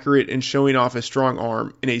being accurate and showing off a strong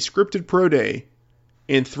arm in a scripted pro day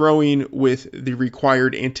and throwing with the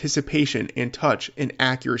required anticipation and touch and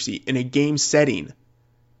accuracy in a game setting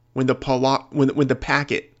when the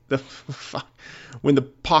pocket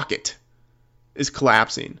is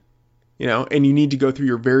collapsing, and you need to go through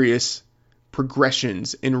your various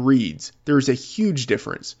progressions and reads. There is a huge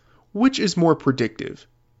difference. Which is more predictive,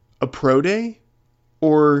 a pro day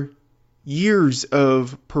or years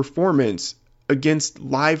of performance against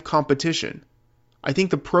live competition? I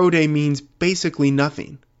think the pro day means basically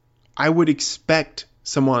nothing. I would expect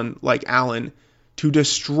someone like Allen to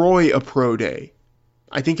destroy a pro day.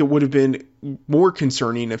 I think it would have been more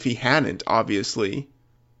concerning if he hadn't, obviously.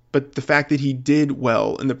 But the fact that he did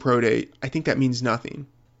well in the pro day, I think that means nothing.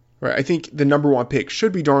 Right? I think the number one pick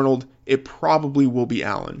should be Darnold. It probably will be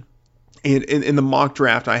Allen. And in the mock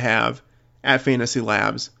draft I have at Fantasy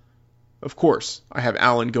Labs, of course, I have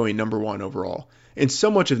Allen going number one overall. And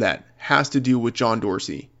so much of that has to do with John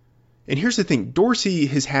Dorsey. And here's the thing. Dorsey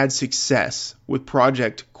has had success with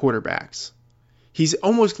project quarterbacks. He's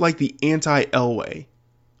almost like the anti-Elway.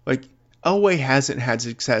 Like, Elway hasn't had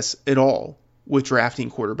success at all with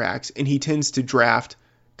drafting quarterbacks, and he tends to draft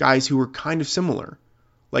guys who are kind of similar.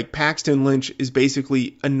 Like, Paxton Lynch is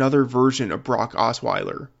basically another version of Brock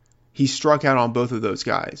Osweiler. He struck out on both of those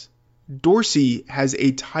guys. Dorsey has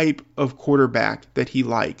a type of quarterback that he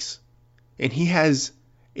likes, and he has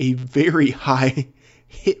a very high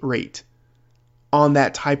hit rate on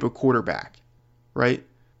that type of quarterback, right?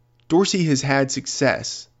 Dorsey has had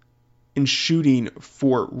success in shooting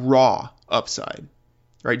for raw upside,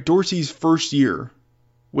 right? Dorsey's first year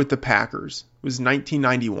with the Packers was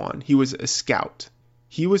 1991. He was a scout.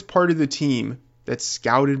 He was part of the team that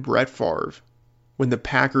scouted Brett Favre when the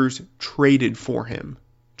Packers traded for him,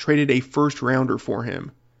 traded a first rounder for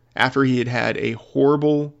him after he had had a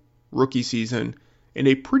horrible rookie season and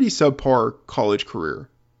a pretty subpar college career,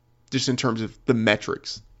 just in terms of the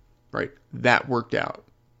metrics, right? That worked out.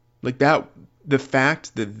 Like that, the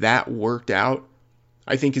fact that worked out,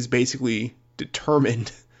 I think is basically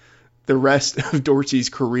determined the rest of Dorsey's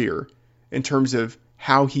career in terms of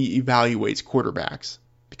how he evaluates quarterbacks.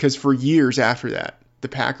 Because for years after that, the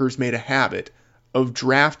Packers made a habit of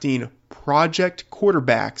drafting project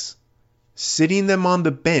quarterbacks, sitting them on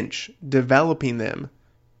the bench, developing them,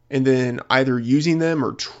 and then either using them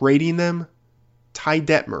or trading them. Ty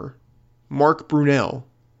Detmer, Mark Brunell,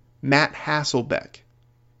 Matt Hasselbeck,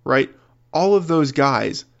 right? All of those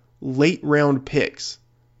guys, late round picks,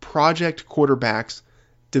 project quarterbacks,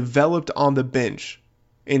 developed on the bench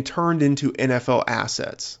and turned into NFL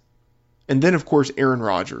assets. And then, of course, Aaron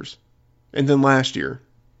Rodgers. And then last year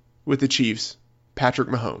with the Chiefs, Patrick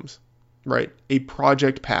Mahomes, right? A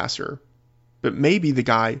project passer, but maybe the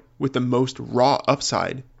guy with the most raw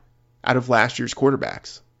upside out of last year's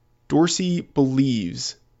quarterbacks. Dorsey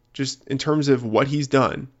believes, just in terms of what he's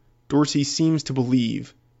done, Dorsey seems to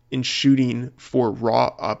believe in shooting for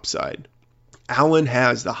raw upside. Allen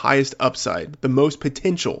has the highest upside, the most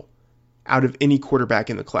potential out of any quarterback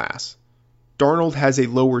in the class. Darnold has a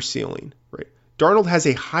lower ceiling, right? Darnold has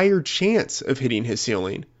a higher chance of hitting his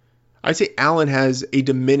ceiling. I'd say Allen has a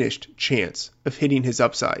diminished chance of hitting his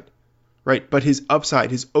upside, right? But his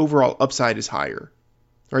upside, his overall upside is higher,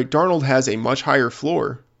 right? Darnold has a much higher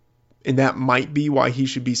floor, and that might be why he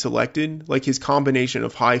should be selected. Like his combination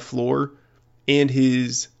of high floor and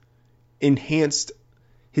his enhanced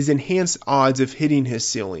odds of hitting his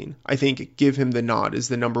ceiling, I think give him the nod as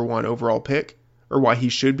the number one overall pick, or why he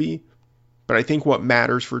should be. But I think what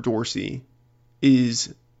matters for Dorsey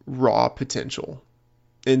is raw potential,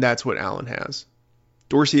 and that's what Allen has.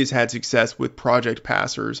 Dorsey has had success with project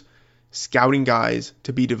passers, scouting guys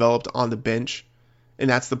to be developed on the bench, and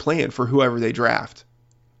that's the plan for whoever they draft.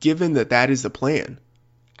 Given that that is the plan,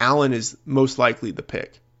 Allen is most likely the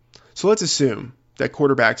pick. So let's assume that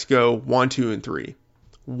quarterbacks go 1, 2, and 3.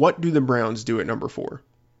 What do the Browns do at number 4?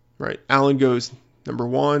 Right? Allen goes number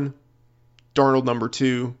 1, Darnold number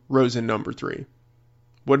 2, Rosen number 3.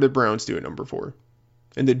 What do the Browns do at number 4?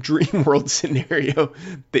 In the dream world scenario,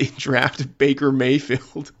 they draft Baker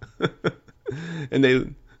Mayfield. And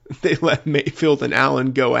they let Mayfield and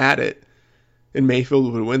Allen go at it. And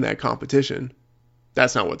Mayfield would win that competition.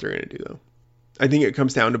 That's not what they're going to do, though. I think it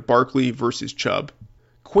comes down to Barkley versus Chubb.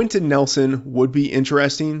 Quentin Nelson would be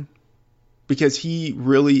interesting because he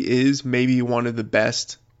really is maybe one of the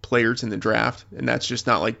best players in the draft, and that's just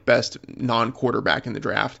not like best non-quarterback in the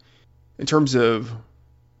draft. In terms of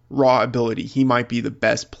raw ability, he might be the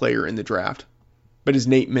best player in the draft. But as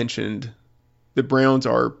Nate mentioned, the Browns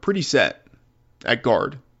are pretty set at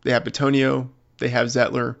guard. They have Bitonio, they have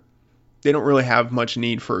Zettler. They don't really have much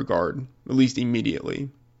need for a guard, at least immediately.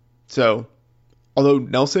 So, although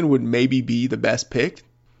Nelson would maybe be the best pick,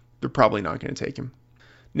 they're probably not going to take him.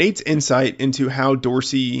 Nate's insight into how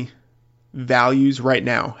Dorsey values right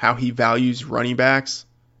now, how he values running backs,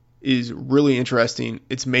 is really interesting.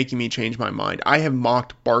 It's making me change my mind. I have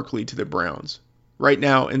mocked Barkley to the Browns. Right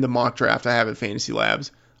now in the mock draft I have at Fantasy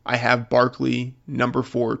Labs, I have Barkley number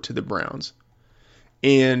 4 to the Browns.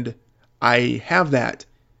 And I have that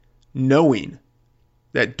knowing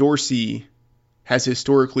that Dorsey has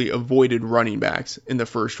historically avoided running backs in the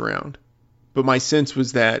first round. But my sense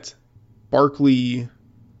was that Barkley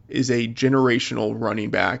is a generational running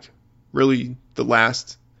back. Really the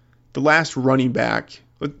last running back,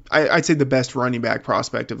 I'd say the best running back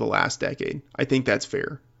prospect of the last decade. I think that's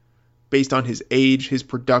fair. Based on his age, his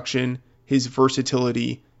production, his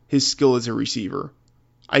versatility, his skill as a receiver.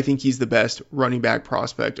 I think he's the best running back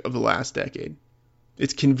prospect of the last decade.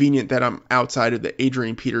 It's convenient that I'm outside of the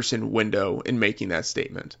Adrian Peterson window in making that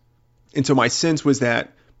statement. And so my sense was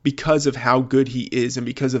that because of how good he is and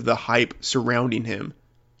because of the hype surrounding him,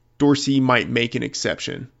 Dorsey might make an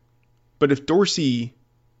exception. But if Dorsey,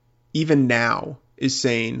 even now, is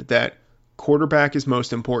saying that quarterback is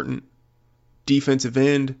most important, defensive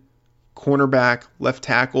end, cornerback, left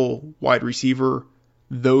tackle, wide receiver,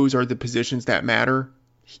 those are the positions that matter,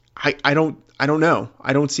 I don't know.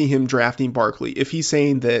 I don't see him drafting Barkley. If he's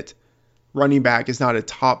saying that running back is not a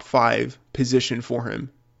top 5 position for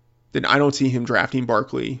him, then I don't see him drafting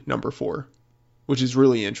Barkley number 4, which is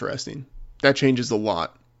really interesting. That changes a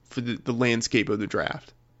lot for the landscape of the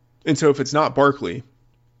draft. And so if it's not Barkley,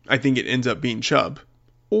 I think it ends up being Chubb.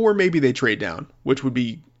 Or maybe they trade down, which would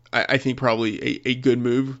be, I think, probably a good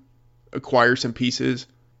move. Acquire some pieces.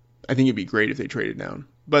 I think it'd be great if they traded down.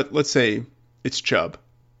 But let's say it's Chubb.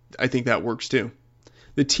 I think that works too.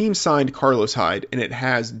 The team signed Carlos Hyde, and it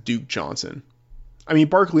has Duke Johnson. I mean,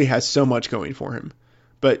 Barkley has so much going for him.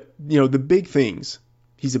 But, the big things,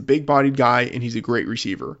 he's a big-bodied guy, and he's a great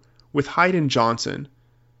receiver. With Hyde and Johnson,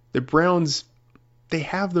 the Browns, they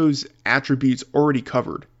have those attributes already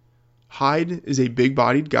covered. Hyde is a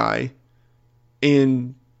big-bodied guy,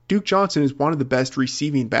 and Duke Johnson is one of the best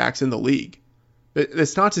receiving backs in the league.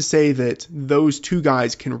 That's not to say that those two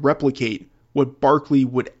guys can replicate what Barkley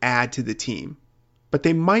would add to the team, but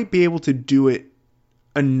they might be able to do it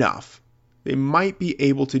enough. They might be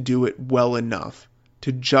able to do it well enough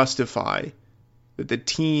to justify that the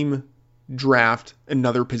team draft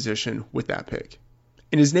another position with that pick.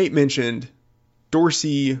 And as Nate mentioned,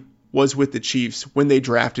 Dorsey was with the Chiefs when they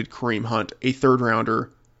drafted Kareem Hunt, a third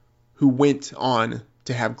rounder who went on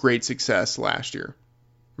to have great success last year,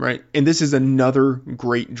 right? And this is another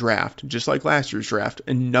great draft, just like last year's draft,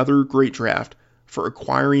 another great draft for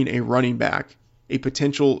acquiring a running back, a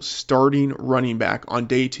potential starting running back on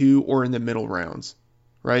day 2 or in the middle rounds,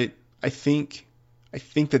 right? I think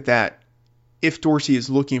that if Dorsey is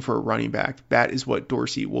looking for a running back, that is what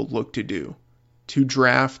Dorsey will look to do, to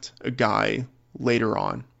draft a guy later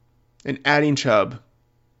on. And adding Chubb,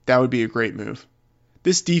 that would be a great move.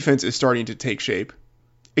 This defense is starting to take shape.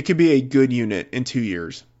 It could be a good unit in 2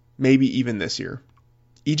 years, maybe even this year.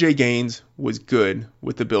 EJ Gaines was good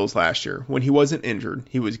with the Bills last year. When he wasn't injured,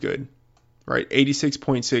 he was good, right?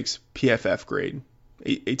 86.6 PFF grade,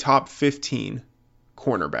 a top 15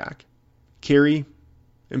 cornerback. Carey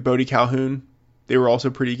and Bodie Calhoun, they were also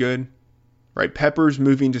pretty good, right? Peppers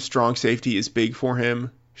moving to strong safety is big for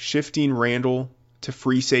him. Shifting Randall to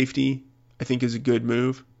free safety, I think, is a good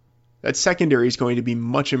move. That secondary is going to be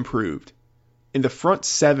much improved. In the front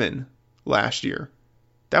 7 last year,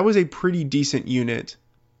 that was a pretty decent unit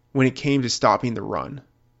when it came to stopping the run.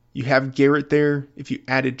 You have Garrett there. If you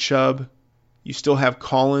added Chubb, you still have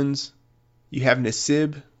Collins. You have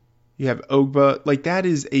Nassib. You have Ogba. Like, that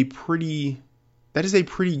is a pretty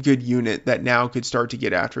good unit that now could start to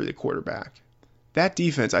get after the quarterback. That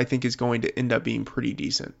defense, I think, is going to end up being pretty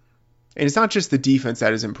decent. And it's not just the defense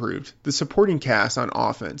that has improved. The supporting cast on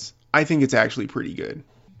offense, I think it's actually pretty good.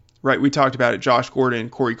 Right, we talked about it. Josh Gordon,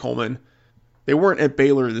 Corey Coleman. They weren't at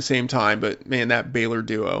Baylor at the same time, but man, that Baylor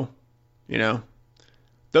duo,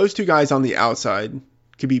 those two guys on the outside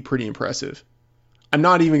could be pretty impressive. I'm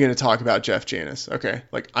not even going to talk about Jeff Janis, okay?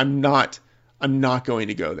 Like, I'm not going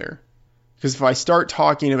to go there. Because if I start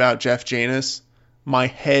talking about Jeff Janis, my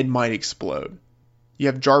head might explode. You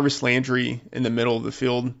have Jarvis Landry in the middle of the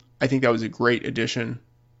field. I think that was a great addition.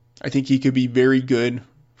 I think he could be very good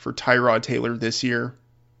for Tyrod Taylor this year.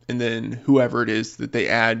 And then whoever it is that they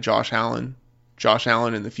add, Josh Allen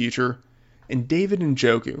in the future. And David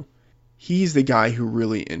Njoku, he's the guy who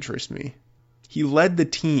really interests me. He led the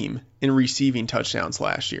team in receiving touchdowns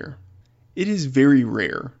last year. It is very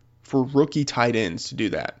rare for rookie tight ends to do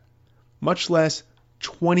that, much less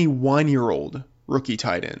 21-year-old rookie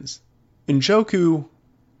tight ends. Njoku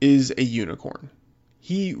is a unicorn.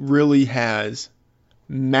 He really has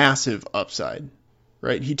massive upside,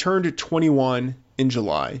 right? He turned 21 in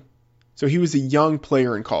July, so he was a young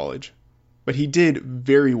player in college, but he did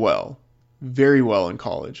very well in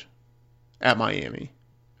college at Miami.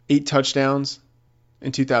 8 touchdowns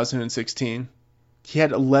in 2016. He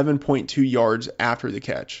had 11.2 yards after the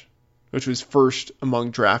catch, which was first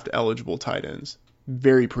among draft-eligible tight ends.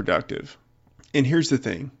 Very productive. And here's the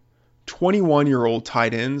thing. 21-year-old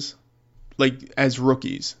tight ends, like as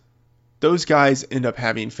rookies, those guys end up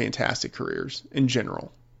having fantastic careers in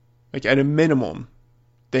general. Like at a minimum,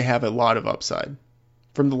 they have a lot of upside.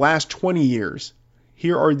 From the last 20 years,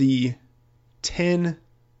 here are the 10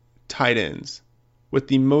 tight ends with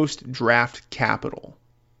the most draft capital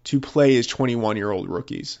to play as 21-year-old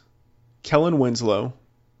rookies. Kellen Winslow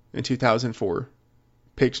in 2004,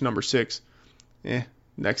 picked number 6.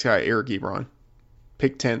 Next guy, Eric Ebron,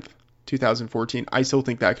 picked 10th, 2014. I still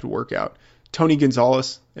think that could work out. Tony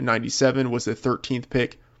Gonzalez in 97 was the 13th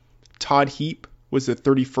pick. Todd Heap was the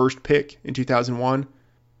 31st pick in 2001.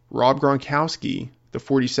 Rob Gronkowski, the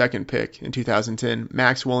 42nd pick in 2010.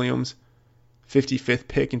 Max Williams, 55th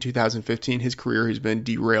pick in 2015. His career has been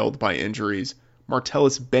derailed by injuries.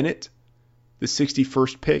 Martellus Bennett, the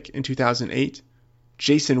 61st pick in 2008.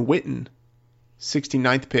 Jason Witten,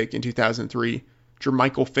 69th pick in 2003.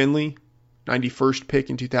 Jermichael Finley, 91st pick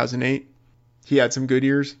in 2008. He had some good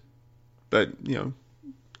years, but,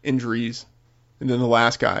 injuries. And then the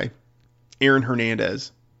last guy, Aaron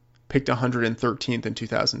Hernandez, picked 113th in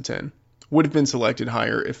 2010. Would have been selected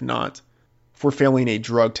higher if not for failing a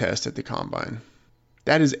drug test at the combine.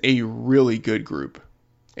 That is a really good group.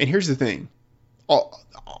 And here's the thing.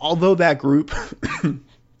 Although that group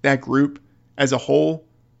as a whole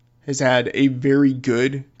has had a very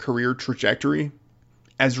good career trajectory,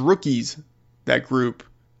 as rookies, that group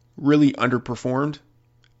really underperformed.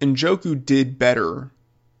 Njoku did better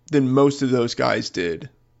than most of those guys did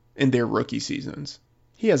in their rookie seasons.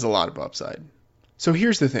 He has a lot of upside. So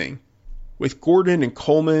here's the thing. With Gordon and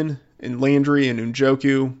Coleman and Landry and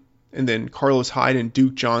Njoku, and then Carlos Hyde and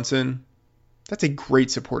Duke Johnson, that's a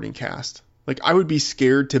great supporting cast. Like, I would be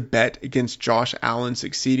scared to bet against Josh Allen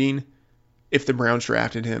succeeding if the Browns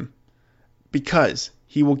drafted him, because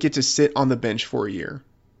he will get to sit on the bench for a year.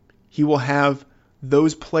 He will have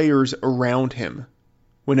those players around him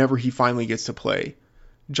whenever he finally gets to play.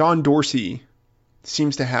 John Dorsey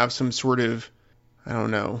seems to have some sort of,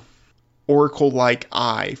 oracle-like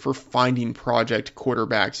eye for finding project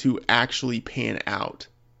quarterbacks who actually pan out.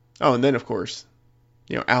 Oh, and then, of course,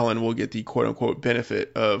 Allen will get the quote-unquote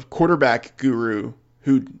benefit of quarterback guru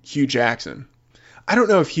Hugh Jackson. I don't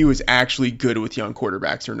know if Hugh is actually good with young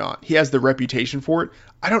quarterbacks or not. He has the reputation for it.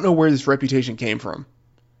 I don't know where this reputation came from.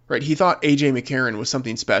 Right? He thought A.J. McCarron was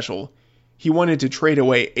something special. He wanted to trade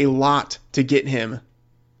away a lot to get him.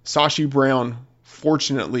 Sashi Brown,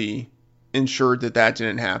 fortunately, ensured that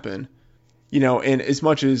didn't happen. And as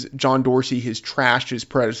much as John Dorsey has trashed his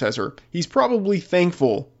predecessor, he's probably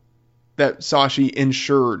thankful that Sashi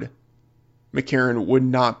ensured McCarron would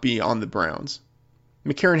not be on the Browns.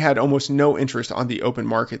 McCarron had almost no interest on the open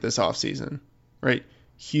market this offseason, right?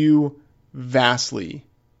 Hugh vastly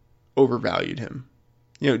overvalued him.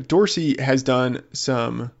 Dorsey has done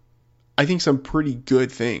some pretty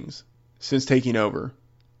good things since taking over.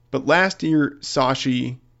 But last year,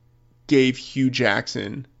 Sashi gave Hugh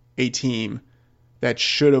Jackson a team that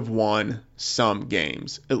should have won some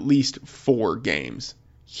games, at least 4 games.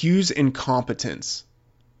 Hugh's incompetence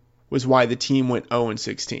was why the team went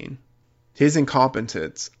 0-16. His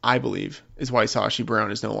incompetence, I believe, is why Sashi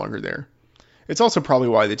Brown is no longer there. It's also probably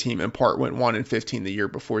why the team in part went 1-15 the year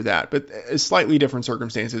before that, but slightly different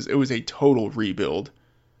circumstances. It was a total rebuild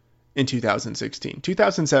in 2016.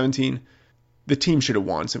 2017, the team should have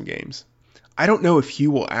won some games. I don't know if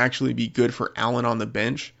Hugh will actually be good for Allen on the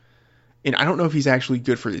bench, and I don't know if he's actually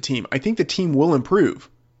good for the team. I think the team will improve.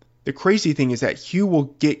 The crazy thing is that Hugh will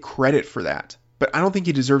get credit for that, but I don't think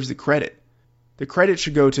he deserves the credit. The credit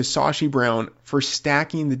should go to Sashi Brown for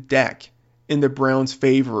stacking the deck in the Browns'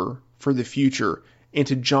 favor for the future, and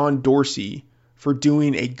to John Dorsey for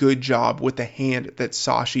doing a good job with the hand that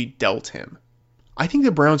Sashi dealt him. I think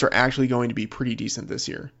the Browns are actually going to be pretty decent this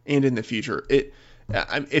year and in the future.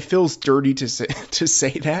 It feels dirty to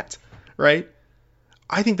say that, right?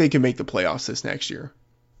 I think they can make the playoffs this next year.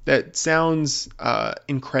 That sounds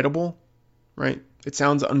incredible, right? It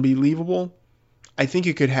sounds unbelievable. I think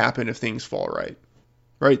it could happen if things fall right.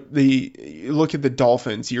 Right? You look at the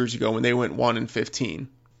Dolphins years ago when they went 1-15.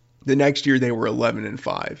 The next year they were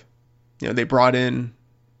 11-5. They brought in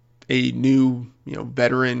a new,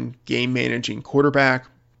 veteran game managing quarterback,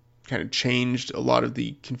 kind of changed a lot of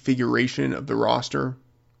the configuration of the roster,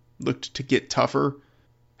 looked to get tougher,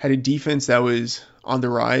 had a defense that was on the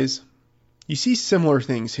rise. You see similar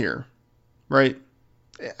things here, right?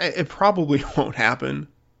 It probably won't happen,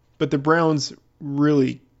 but the Browns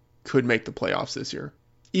really could make the playoffs this year.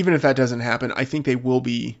 Even if that doesn't happen, I think they will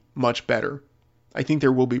be much better. I think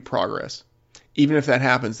there will be progress. Even if that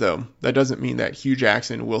happens, though, that doesn't mean that Hugh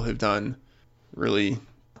Jackson will have done really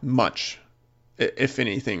much, if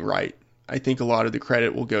anything, right. I think a lot of the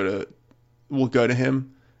credit will go to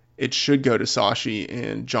him. It should go to Sashi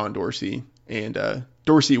and John Dorsey, and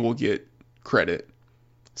Dorsey will get credit.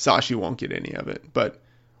 Sashi won't get any of it. But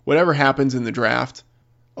whatever happens in the draft,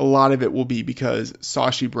 a lot of it will be because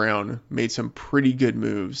Sashi Brown made some pretty good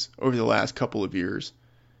moves over the last couple of years,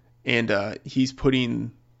 and he's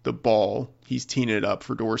putting the ball, he's teeing it up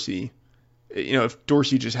for Dorsey. If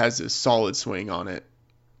Dorsey just has a solid swing on it,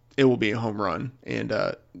 it will be a home run. And,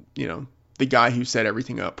 the guy who set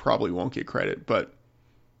everything up probably won't get credit, but,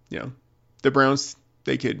 the Browns,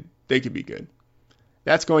 they could be good.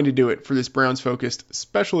 That's going to do it for this Browns-focused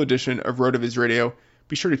special edition of RotoViz Radio.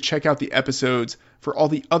 Be sure to check out the episodes for all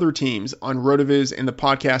the other teams on RotoViz and the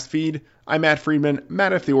podcast feed. I'm Matt Friedman,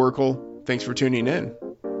 Matt F. the Oracle. Thanks for tuning in.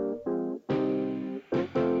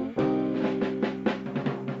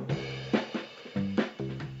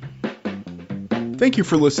 Thank you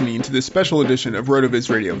for listening to this special edition of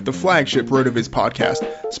RotoViz Radio, the flagship RotoViz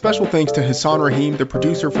podcast. Special thanks to Hassan Rahim, the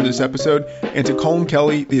producer for this episode, and to Colin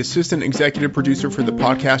Kelly, the assistant executive producer for the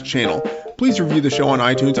podcast channel. Please review the show on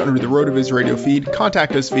iTunes under the RotoViz Radio feed.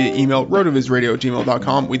 Contact us via email,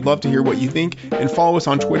 rotovizradio@gmail.com. We'd love to hear what you think, and follow us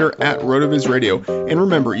on Twitter at RotoViz Radio. And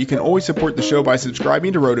remember, you can always support the show by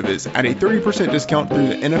subscribing to RotoViz at a 30% discount through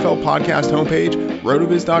the NFL podcast homepage,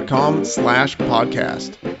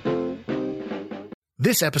 rotoviz.com/podcast.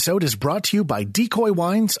 This episode is brought to you by Decoy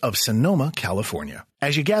Wines of Sonoma, California.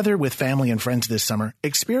 As you gather with family and friends this summer,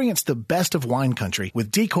 experience the best of wine country with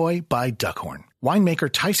Decoy by Duckhorn. Winemaker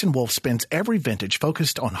Tyson Wolfe spends every vintage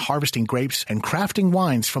focused on harvesting grapes and crafting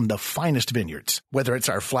wines from the finest vineyards. Whether it's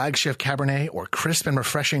our flagship Cabernet or crisp and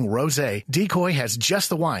refreshing Rosé, Decoy has just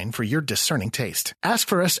the wine for your discerning taste. Ask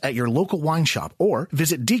for us at your local wine shop or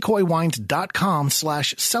visit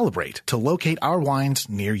decoywines.com/celebrate to locate our wines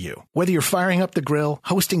near you. Whether you're firing up the grill,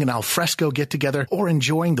 hosting an alfresco get-together, or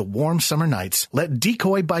enjoying the warm summer nights, let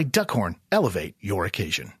Decoy by Duckhorn elevate your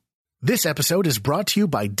occasion. This episode is brought to you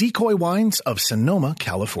by Decoy Wines of Sonoma,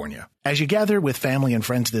 California. As you gather with family and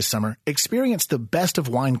friends this summer, experience the best of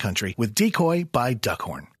wine country with Decoy by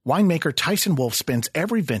Duckhorn. Winemaker Tyson Wolfe spends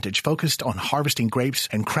every vintage focused on harvesting grapes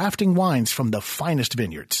and crafting wines from the finest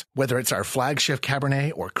vineyards. Whether it's our flagship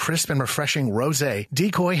Cabernet or crisp and refreshing Rosé,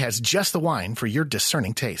 Decoy has just the wine for your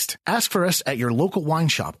discerning taste. Ask for us at your local wine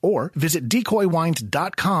shop or visit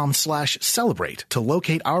decoywines.com/celebrate to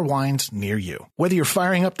locate our wines near you. Whether you're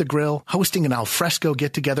firing up the grill, hosting an alfresco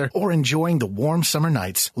get-together, or enjoying the warm summer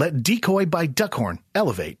nights, let Decoy by Duckhorn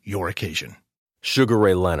elevate your occasion. Sugar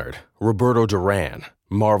Ray Leonard, Roberto Duran,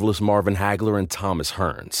 Marvelous Marvin Hagler, and Thomas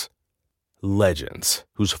Hearns. Legends,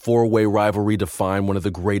 whose four-way rivalry defined one of the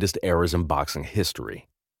greatest eras in boxing history.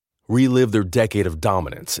 Relive their decade of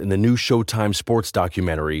dominance in the new Showtime sports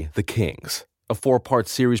documentary, The Kings, a 4-part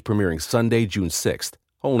series premiering Sunday, June 6th,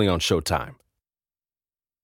 only on Showtime.